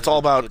 fuck yeah, it's all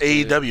about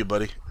AEW,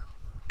 buddy.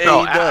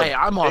 No,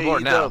 I'm on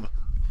board now.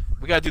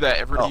 We gotta do that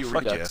every review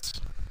Redux.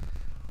 Yeah.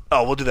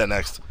 Oh, we'll do that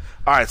next.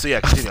 Alright, so yeah,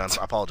 continue on.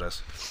 I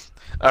apologize.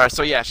 Alright,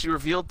 so yeah, she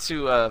revealed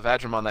to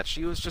Vajramon that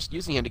she was just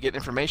using him to get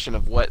information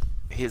of what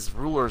his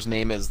ruler's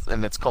name is,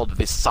 and it's called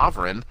the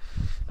Sovereign,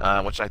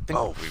 which I think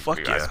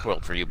I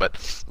spoiled for you.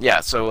 But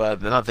yeah, so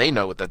now they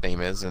know what that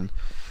name is, and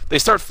they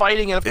start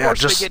fighting, and of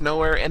course they get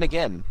nowhere, and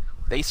again,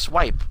 they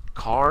swipe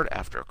card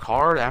after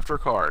card after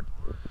card.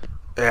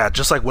 Yeah,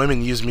 just like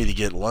women use me to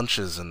get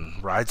lunches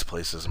and rides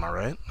places, am I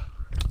right?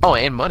 Oh,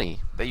 and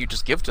money that you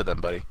just give to them,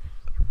 buddy.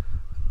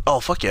 Oh,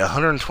 fuck yeah,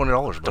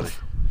 $120, buddy.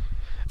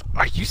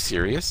 Are you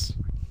serious?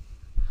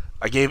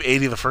 I gave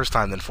 80 the first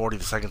time, then 40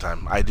 the second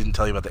time. I didn't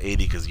tell you about the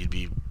 80 because you'd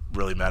be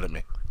really mad at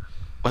me.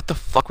 What the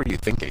fuck were you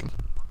thinking?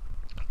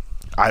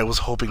 I was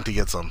hoping to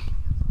get some.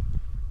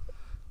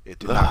 It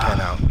did not pan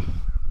out.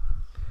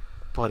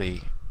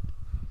 Buddy.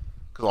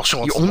 Because I'll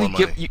show some more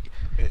money.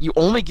 You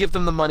only give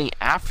them the money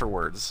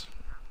afterwards.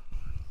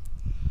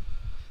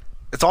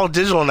 It's all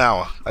digital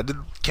now. I did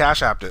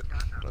Cash Apped it.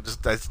 I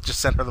just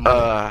sent her the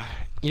money.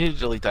 You need to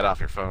delete that off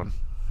your phone.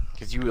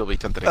 Because you will be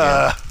tempted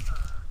again.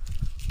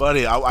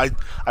 Buddy, I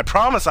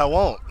promise I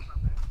won't.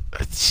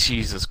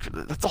 Jesus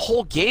Christ. That's a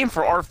whole game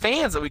for our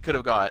fans that we could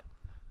have got.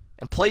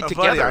 And played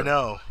together. Buddy, I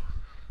know.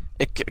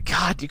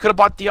 God, you could have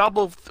bought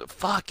Diablo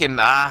fucking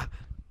Nah,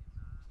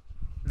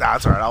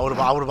 it's alright. I would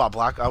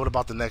have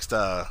bought the next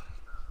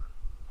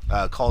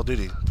Call of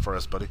Duty for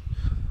us, buddy.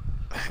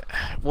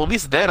 Well, at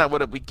least then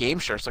we game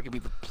share, so I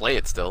could play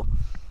it still.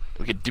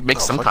 We could make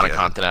some kind of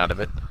content out of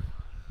it.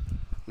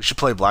 We should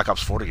play Black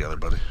Ops 4 together,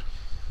 buddy.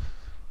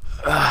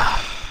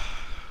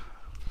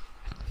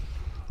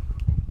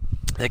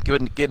 That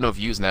couldn't get no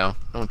views now.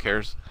 No one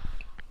cares.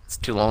 It's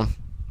too long.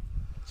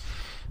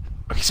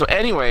 Okay, so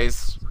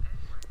anyways,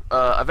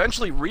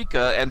 eventually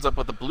Rika ends up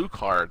with a blue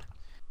card,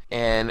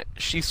 and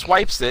she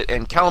swipes it,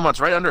 and Calamon's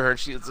right under her.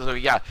 So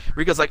yeah,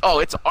 Rika's like, "Oh,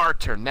 it's our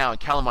turn now," and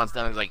Calamon's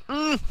down there like,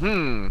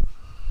 "Mm-hmm."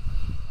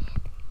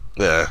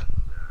 Yeah.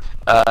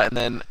 And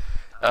then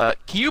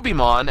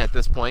Kyubimon at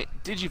this point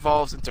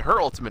digivolves into her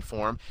ultimate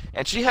form,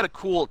 and she had a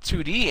cool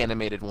 2D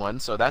animated one,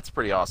 so that's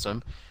pretty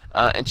awesome.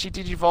 And she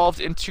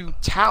digivolved into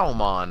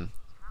Taomon.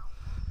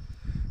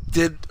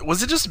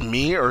 Was it just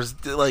me, or was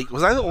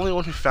I the only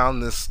one who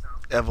found this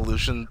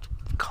evolution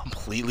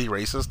completely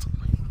racist?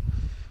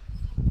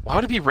 Why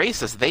would it be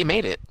racist? They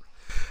made it.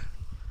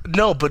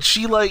 No, but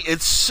she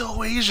it's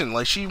so Asian.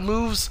 Like she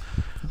moves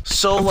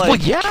so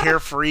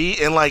carefree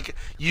and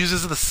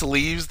uses the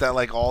sleeves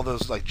that all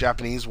those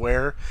Japanese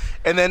wear,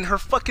 and then her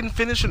fucking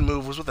finishing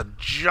move was with a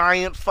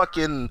giant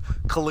fucking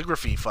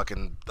calligraphy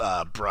fucking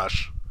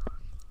brush.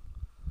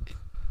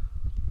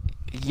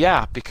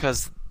 Yeah,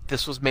 because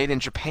this was made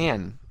in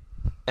Japan,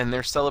 and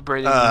they're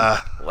celebrating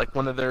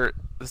one of their.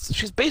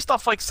 She's based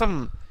off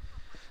some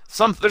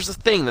There's a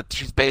thing that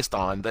she's based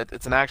on that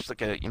it's an actual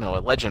like a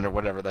legend or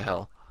whatever the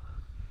hell.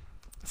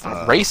 It's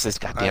not racist,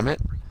 goddammit.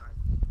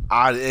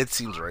 It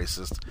seems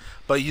racist,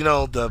 but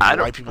the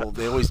white people,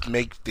 they always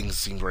make things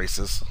seem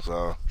racist.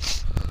 So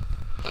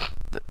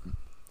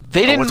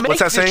they didn't make what's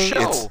that this saying?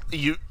 show.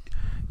 It's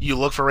you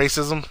look for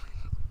racism.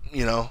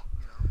 You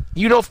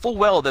know full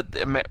well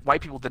that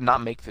white people did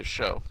not make this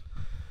show.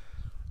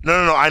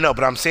 No, I know,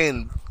 but I'm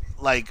saying,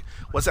 like,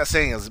 what's that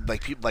saying? Is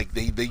like people like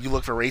they you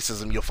look for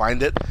racism, you'll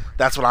find it.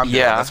 That's what I'm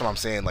doing. That's what I'm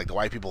saying. Like the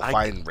white people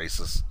find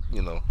racist.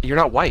 You're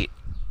not white.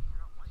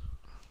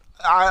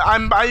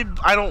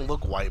 I don't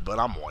look white, but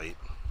I'm white.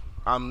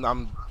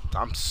 I'm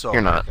so You're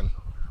American. Not.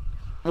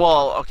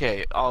 Well,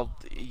 okay,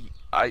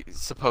 I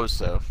suppose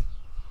so.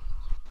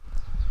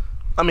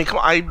 I mean, come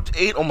on, I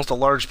ate almost a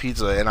large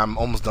pizza, and I'm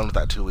almost done with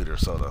that 2-liter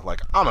soda.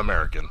 Like, I'm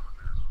American.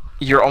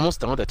 You're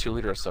almost done with that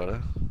 2-liter of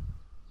soda?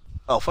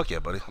 Oh, fuck yeah,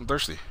 buddy. I'm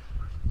thirsty.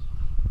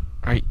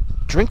 Alright,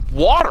 drink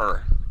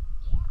water!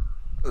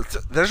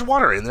 There's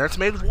water in there. It's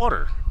made with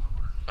water.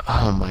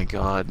 Oh my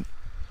god.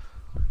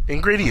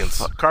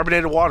 Ingredients.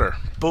 Carbonated water.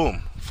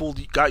 Boom.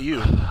 Got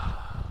you.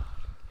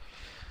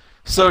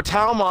 So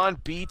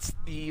Talmon beats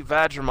the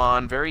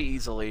Vajramon very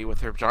easily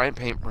with her giant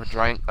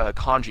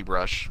kanji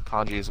brush.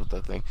 Kanji is what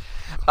the thing.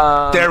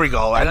 There we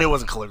go. I knew it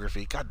wasn't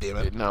calligraphy. God damn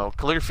it. No,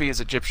 calligraphy is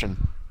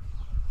Egyptian.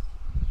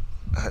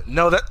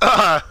 No,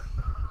 that.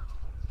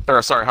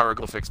 Or sorry,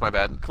 hieroglyphics. My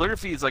bad.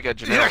 Calligraphy is like a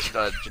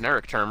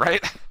generic term,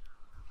 right?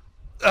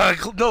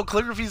 No,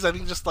 calligraphy is I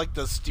think just like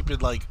the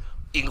stupid like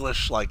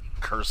English like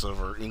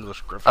cursive or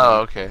English graffiti.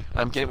 Oh, okay.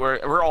 I'm getting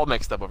we're all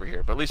mixed up over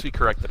here, but at least we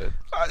corrected it.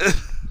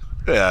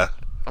 Yeah.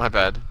 My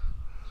bad.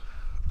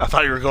 I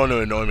thought you were going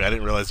to annoy me. I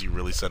didn't realize you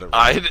really said it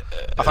right.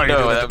 I thought you were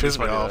doing that to piss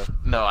me off.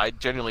 No, I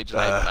genuinely just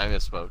I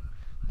misspoke.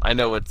 I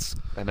know it's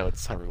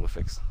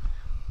hieroglyphics.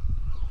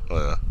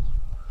 Yeah.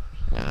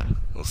 Yeah.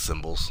 Those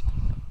symbols.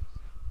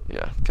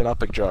 Yeah.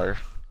 Canopic jar.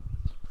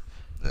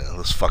 Yeah,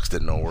 those fucks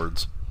didn't know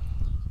words.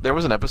 There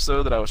was an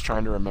episode that I was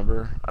trying to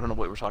remember. I don't know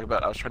what we were talking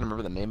about. I was trying to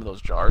remember the name of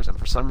those jars, and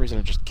for some reason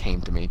it just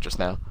came to me just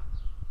now.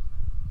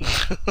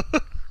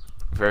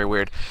 Very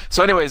weird.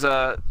 So anyways,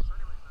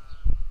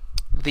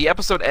 the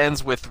episode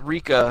ends with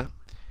Rika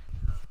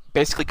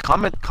basically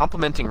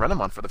complimenting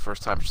Renamon for the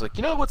first time. She's like,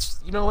 you know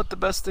what the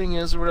best thing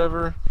is or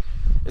whatever?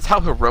 It's how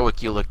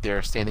heroic you look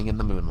there standing in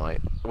the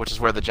moonlight, which is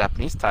where the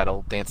Japanese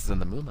title Dances in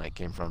the Moonlight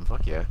came from.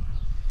 Fuck yeah.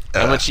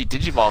 And when she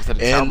digivolves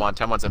into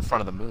Talmon's in front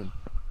of the moon.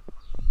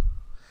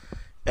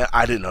 Yeah,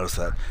 I didn't notice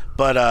that.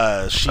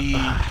 But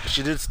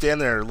she did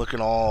stand there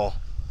looking all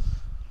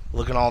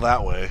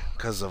that way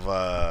because of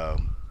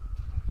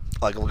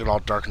like looking all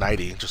Dark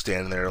Knighty, just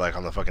standing there like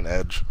on the fucking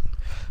edge.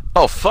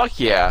 Oh, fuck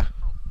yeah.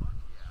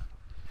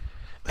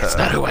 It's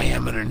not who I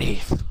am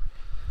underneath,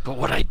 but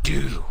what I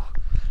do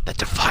that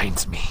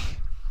defines me.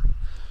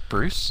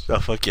 Bruce? Oh,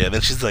 fuck yeah.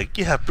 Then she's like,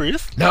 yeah,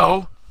 Bruce?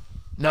 No.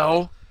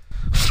 God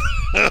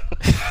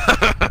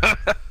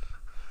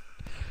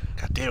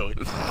damn it.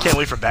 Can't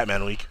wait for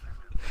Batman week.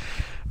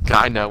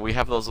 I know. We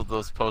have those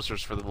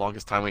posters for the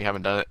longest time. We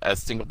haven't done a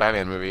single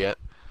Batman movie yet.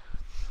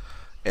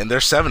 And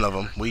there's 7 of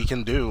them we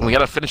can do. We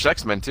gotta finish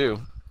X-Men,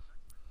 too.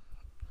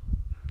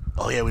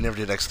 Oh yeah, we never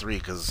did X3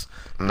 because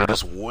we're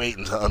just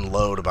waiting to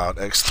unload about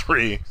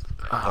X3.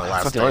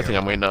 That's not the only thing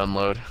I'm waiting to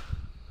unload.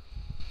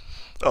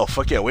 Oh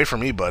fuck yeah, wait for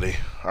me, buddy.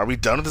 Are we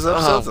done with this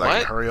episode? So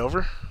I can hurry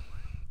over.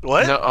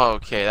 What? No. Oh,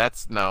 okay,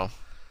 that's no.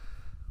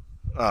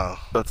 Oh,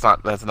 that's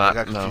not. I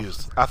got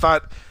confused. No.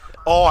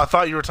 I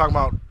thought you were talking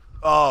about.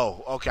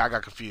 Oh, okay, I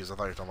got confused. I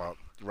thought you were talking about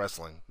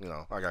wrestling.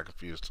 I got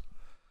confused.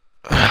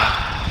 All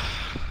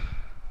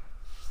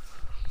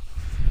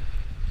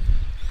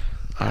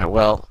right.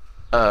 Well.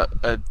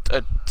 A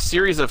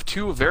series of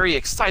 2 very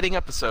exciting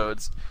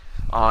episodes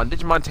on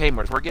Digimon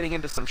Tamers. We're getting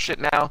into some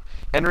shit now.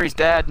 Henry's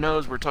dad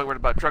knows we're talking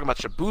about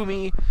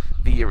Shibumi,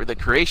 the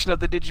creation of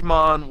the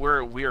Digimon.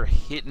 We're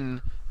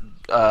hitting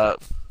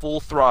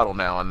full throttle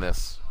now on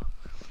this,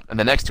 and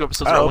the next 2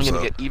 episodes are only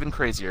going to get even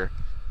crazier.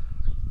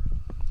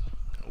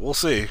 We'll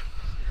see.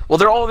 Well,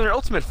 they're all in their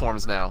ultimate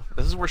forms now.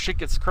 This is where shit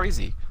gets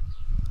crazy.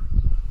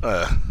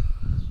 What?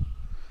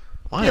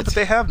 Yeah, but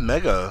they have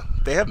mega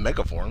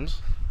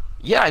forms.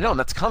 Yeah, I know, and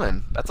that's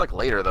coming. That's like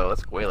later, though.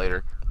 That's way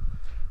later.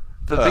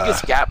 The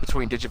biggest gap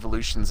between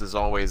Digivolutions is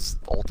always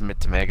Ultimate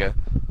to Mega.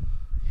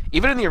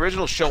 Even in the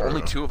original show,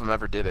 only 2 of them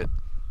ever did it.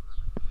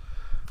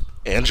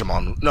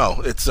 Angemon.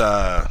 No, it's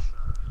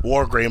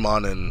War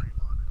Greymon and...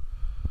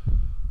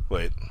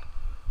 Wait.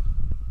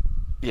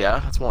 Yeah,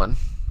 that's one.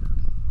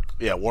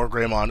 Yeah, War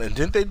Greymon. And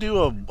didn't they do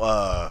a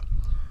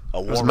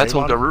War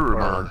Metal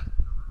Garurumon.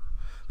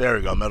 There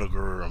we go, Metal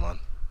Garurumon.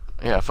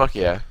 Yeah, fuck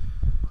yeah.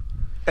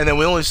 And then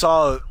we only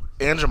saw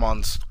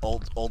Angemon's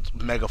old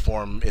mega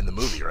form in the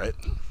movie, right?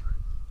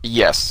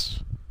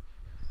 Yes.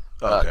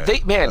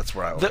 Okay. That's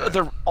right.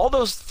 All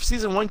those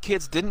season 1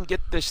 kids didn't get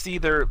to see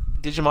their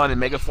Digimon in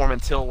mega form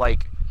until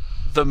like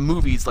the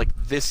movies, like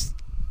this,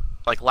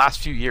 like last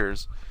few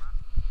years.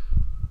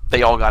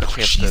 They all got a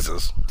chance to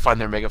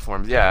find their mega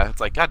forms. Yeah, it's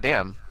like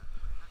goddamn.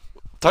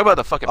 Talk about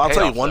the fucking payoff, I'll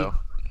tell you one. Though.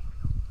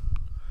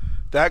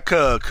 That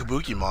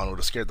Kabukimon would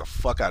have scared the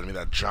fuck out of me.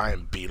 That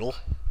giant beetle.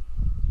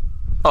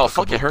 Oh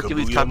fuck yeah,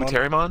 Hercules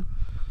Kabuterimon.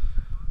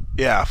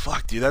 Yeah,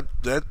 fuck dude.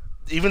 That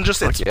even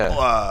just its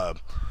not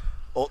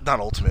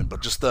ultimate,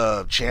 but just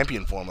the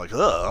champion form. Like,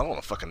 I don't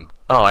want to fucking.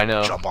 Oh, I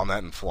know. Jump on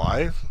that and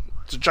fly.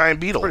 It's a giant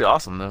beetle. It's pretty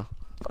awesome though.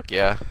 Fuck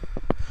yeah.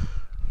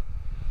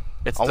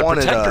 It's the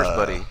Protectors,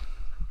 buddy.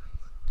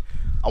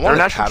 I wanted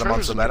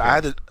Patamon so bad.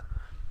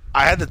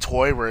 I had the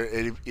toy where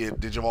it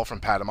Digivolved from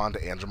Patamon to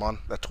Angemon.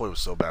 That toy was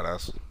so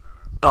badass.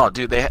 Oh,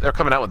 dude, they're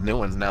coming out with new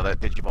ones now that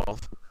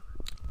Digivolve.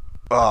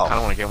 Oh, I kind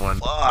of want to get one.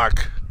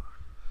 Fuck.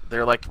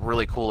 They're like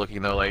really cool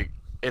looking though. Like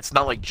it's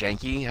not like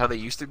janky how they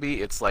used to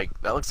be. It's like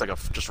that looks like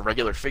just a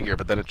regular figure,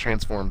 but then it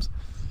transforms.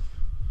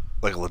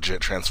 Like a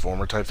legit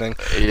transformer type thing.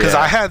 Because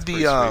I had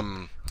the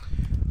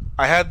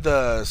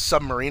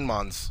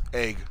Submarinemon's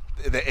egg.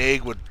 The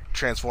egg would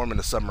transform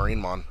into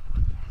Submarinemon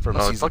from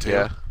season 2.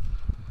 Yeah.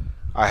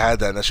 I had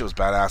that, and that shit was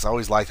badass. I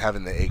always liked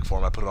having the egg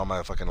form. I put it on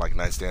my fucking like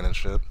nightstand and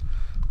shit.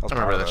 I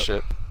remember that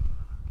shit.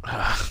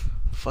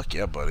 Fuck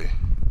yeah, buddy.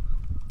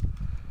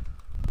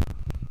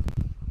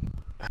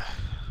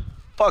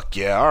 Fuck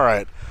yeah! All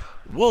right,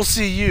 we'll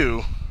see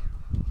you.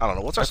 I don't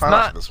know what's our sign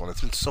off for this one.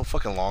 It's been so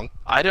fucking long.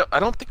 I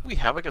don't think we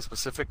have like a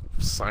specific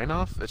sign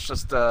off. It's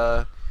just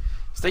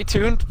stay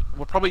tuned.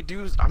 We'll probably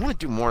do. I want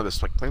to do more of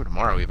this like maybe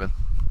tomorrow even.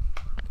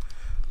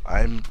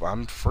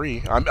 I'm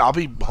free. I'll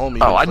be home.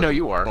 Oh, I know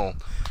you are. Home.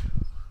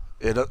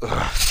 It.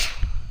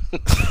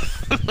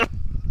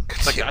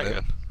 It's like I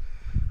did.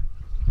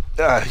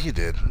 You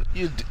did.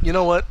 You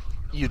know what?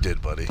 You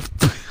did, buddy.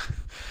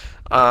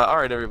 All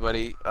right,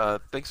 everybody.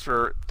 Thanks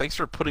for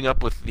putting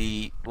up with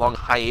the long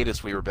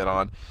hiatus we were been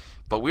on,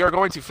 but we are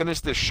going to finish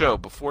this show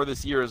before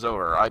this year is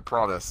over. I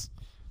promise.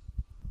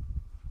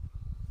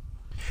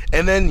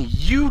 And then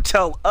you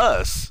tell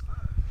us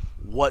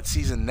what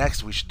season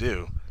next we should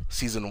do.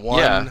 Season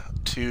 1,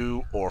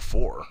 2, or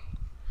 4.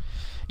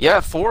 Yeah,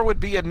 4 would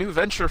be a new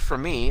venture for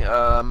me.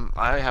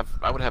 I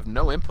would have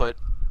no input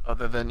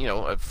other than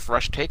a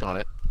fresh take on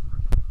it.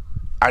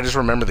 I just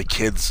remember the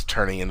kids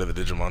turning into the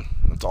Digimon.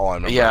 That's all I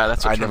remember. Yeah,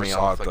 that's what I never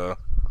saw it though.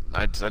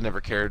 I never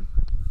cared.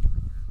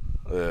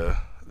 The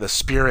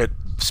Spirit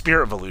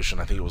Evolution,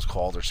 I think it was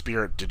called, or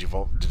Spirit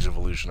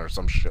Digivolution, or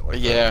some shit like that.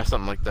 Yeah,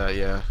 something like that.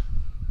 Yeah.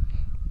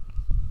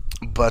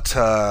 But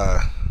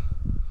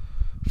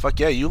fuck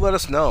yeah, you let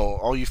us know,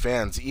 all you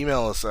fans.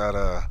 Email us at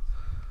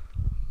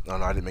Oh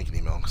no, I didn't make an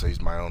email because I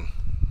used my own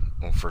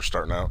when first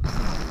starting out.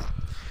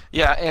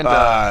 Yeah, and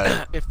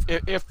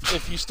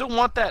if you still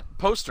want that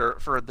poster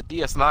for the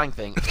DS9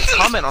 thing,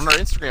 comment on our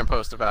Instagram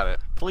post about it,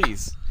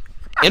 please.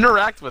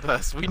 Interact with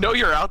us. We know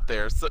you're out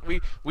there. So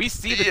we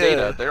see the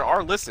data. There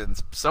are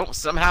listens.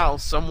 Somehow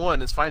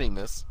someone is finding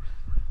this.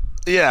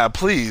 Yeah,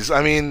 please.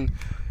 I mean,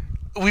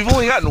 we've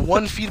only gotten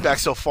one feedback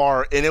so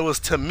far, and it was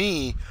to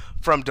me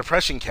from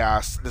Depression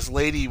Cast. This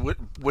lady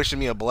wishing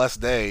me a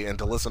blessed day, and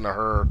to listen to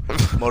her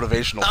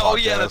motivational. Oh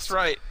podcast. Yeah, that's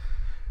right.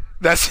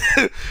 That's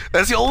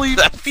the only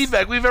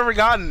feedback we've ever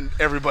gotten,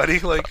 everybody.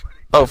 Like,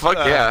 oh fuck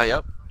yeah,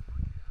 yep.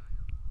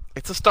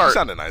 It's a start. She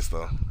sounded nice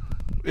though.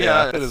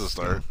 Yeah, it is a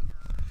start.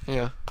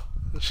 Yeah.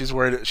 She's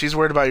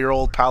worried about your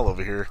old pal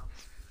over here.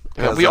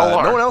 Yeah, we all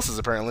are. No one else is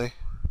apparently.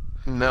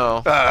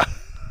 No.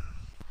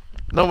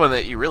 No one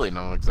that you really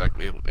know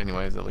exactly.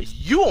 Anyways, at least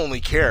you only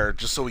care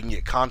just so we can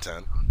get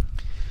content.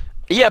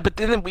 Yeah, but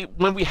then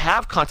when we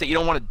have content, you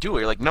don't want to do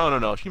it. You're like,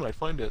 no, she might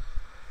find it.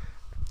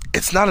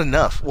 It's not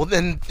enough. Well,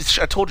 then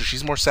I told you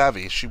she's more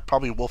savvy. She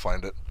probably will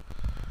find it.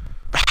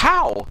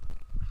 How?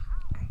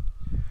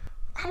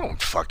 I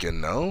don't fucking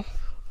know.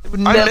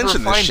 I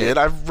mentioned this shit.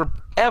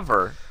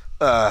 Ever.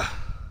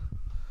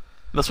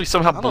 Unless we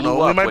somehow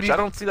blew up, which I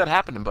don't see that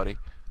happening, buddy.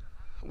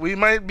 We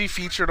might be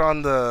featured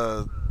on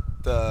the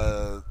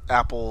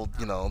Apple,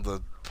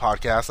 the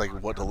podcast, like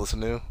what to listen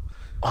to.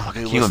 Oh my god,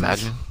 can you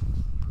imagine?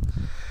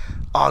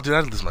 Oh, dude,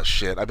 I'd lose my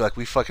shit. I'd be like,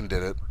 we fucking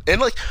did it.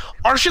 And, like,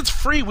 our shit's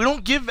free. We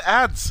don't give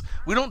ads.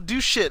 We don't do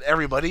shit,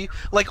 everybody.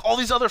 Like, all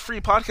these other free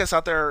podcasts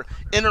out there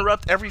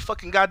interrupt every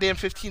fucking goddamn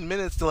 15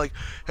 minutes to, like,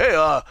 hey,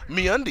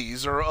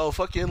 MeUndies, or,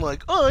 fucking,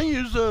 like, I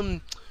use,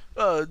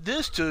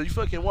 this to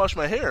fucking wash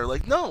my hair.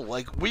 Like, no.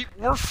 Like,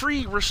 we're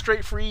free. We're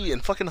straight free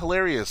and fucking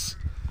hilarious.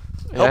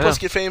 Help us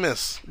get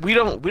famous. We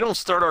don't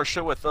start our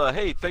show with,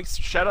 hey, thanks,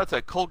 shout out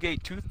to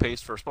Colgate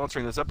Toothpaste for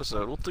sponsoring this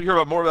episode. We'll hear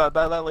about more about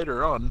that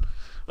later on.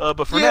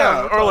 But for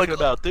now, we're talking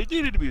about they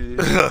needed to be.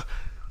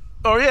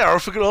 Oh yeah, or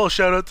fucking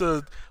shout out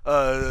to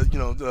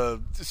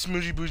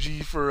Smoogie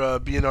Bougie for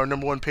being our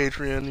 #1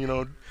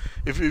 Patreon.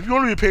 If you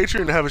want to be a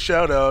patron and have a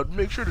shout out,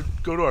 make sure to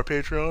go to our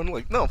Patreon.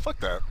 Like, no, fuck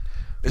that.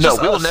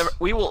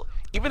 We will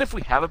even if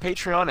we have a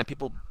Patreon and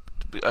people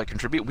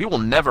contribute, we will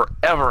never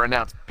ever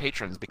announce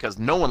patrons because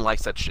no one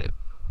likes that shit.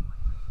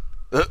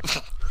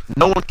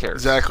 No one cares.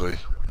 Exactly.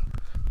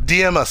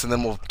 DM us and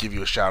then we'll give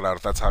you a shout out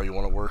if that's how you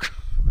want to work.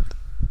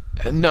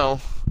 No,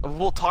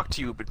 we'll talk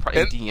to you, but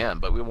probably DM,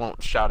 but we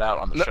won't shout out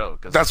on the show.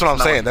 That's what I'm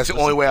saying. That's the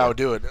only way I would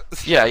do it.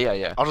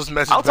 Yeah. I'll just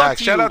message back. Talk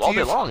to shout you out all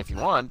day long if you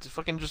want.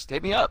 Just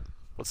hit me up.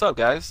 What's up,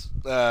 guys?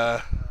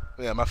 Yeah,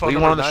 my phone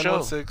number is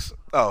 916.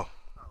 Oh,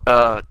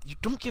 You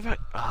don't give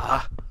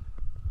out.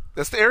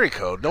 That's the area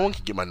code. No one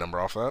can get my number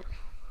off that.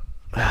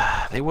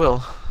 They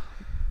will.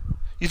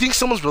 You think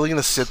someone's really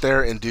gonna sit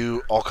there and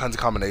do all kinds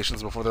of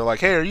combinations before they're like,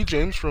 "Hey, are you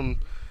James from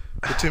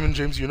the Tim and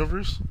James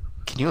universe?"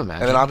 Can you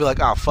imagine? And then I'll be like,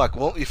 "Oh fuck,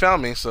 well you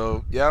found me,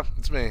 so yeah,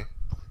 it's me."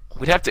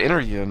 We'd have to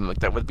interview him. Like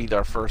that would be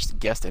our first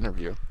guest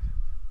interview.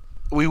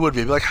 We would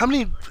be like, "How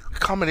many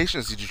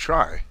combinations did you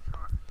try?"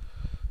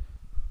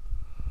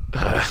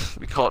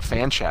 We call it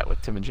Fan Chat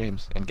with Tim and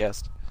James and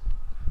guest.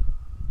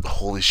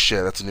 Holy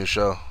shit, that's a new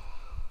show.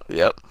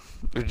 Yep.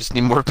 We just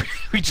need more.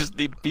 We just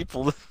need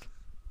people.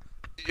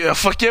 Yeah,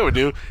 fuck yeah, we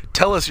do.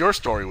 Tell us your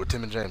story with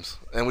Tim and James,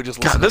 and we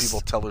just listen to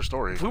people tell their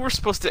story. We were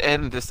supposed to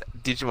end this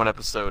Digimon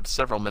episode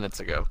several minutes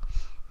ago.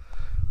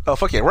 Oh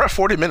fuck yeah, we're at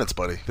 40 minutes,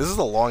 buddy. This is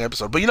a long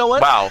episode, but you know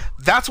what? Wow,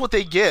 that's what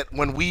they get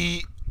when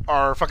we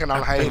are fucking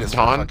on hiatus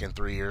for fucking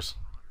 3 years.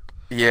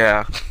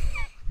 Yeah.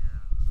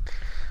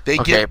 They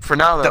get for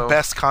now, though, the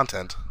best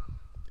content.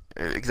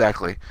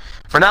 Exactly.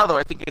 For now, though,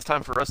 I think it's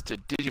time for us to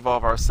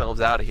digivolve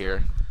ourselves out of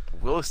here.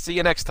 We'll see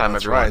you next time,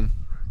 everyone. Right.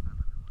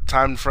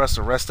 Time for us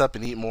to rest up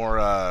and eat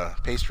more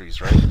pastries,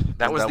 right?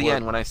 That was the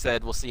end. When I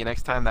said we'll see you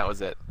next time, that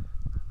was it.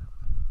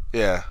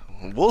 Yeah.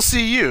 We'll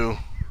see you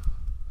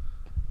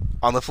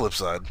on the flip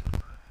side.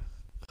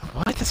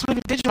 What? That's not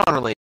even Digimon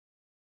related.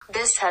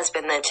 This has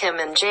been the Tim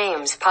and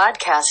James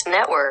Podcast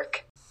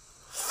Network.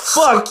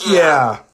 Fuck yeah!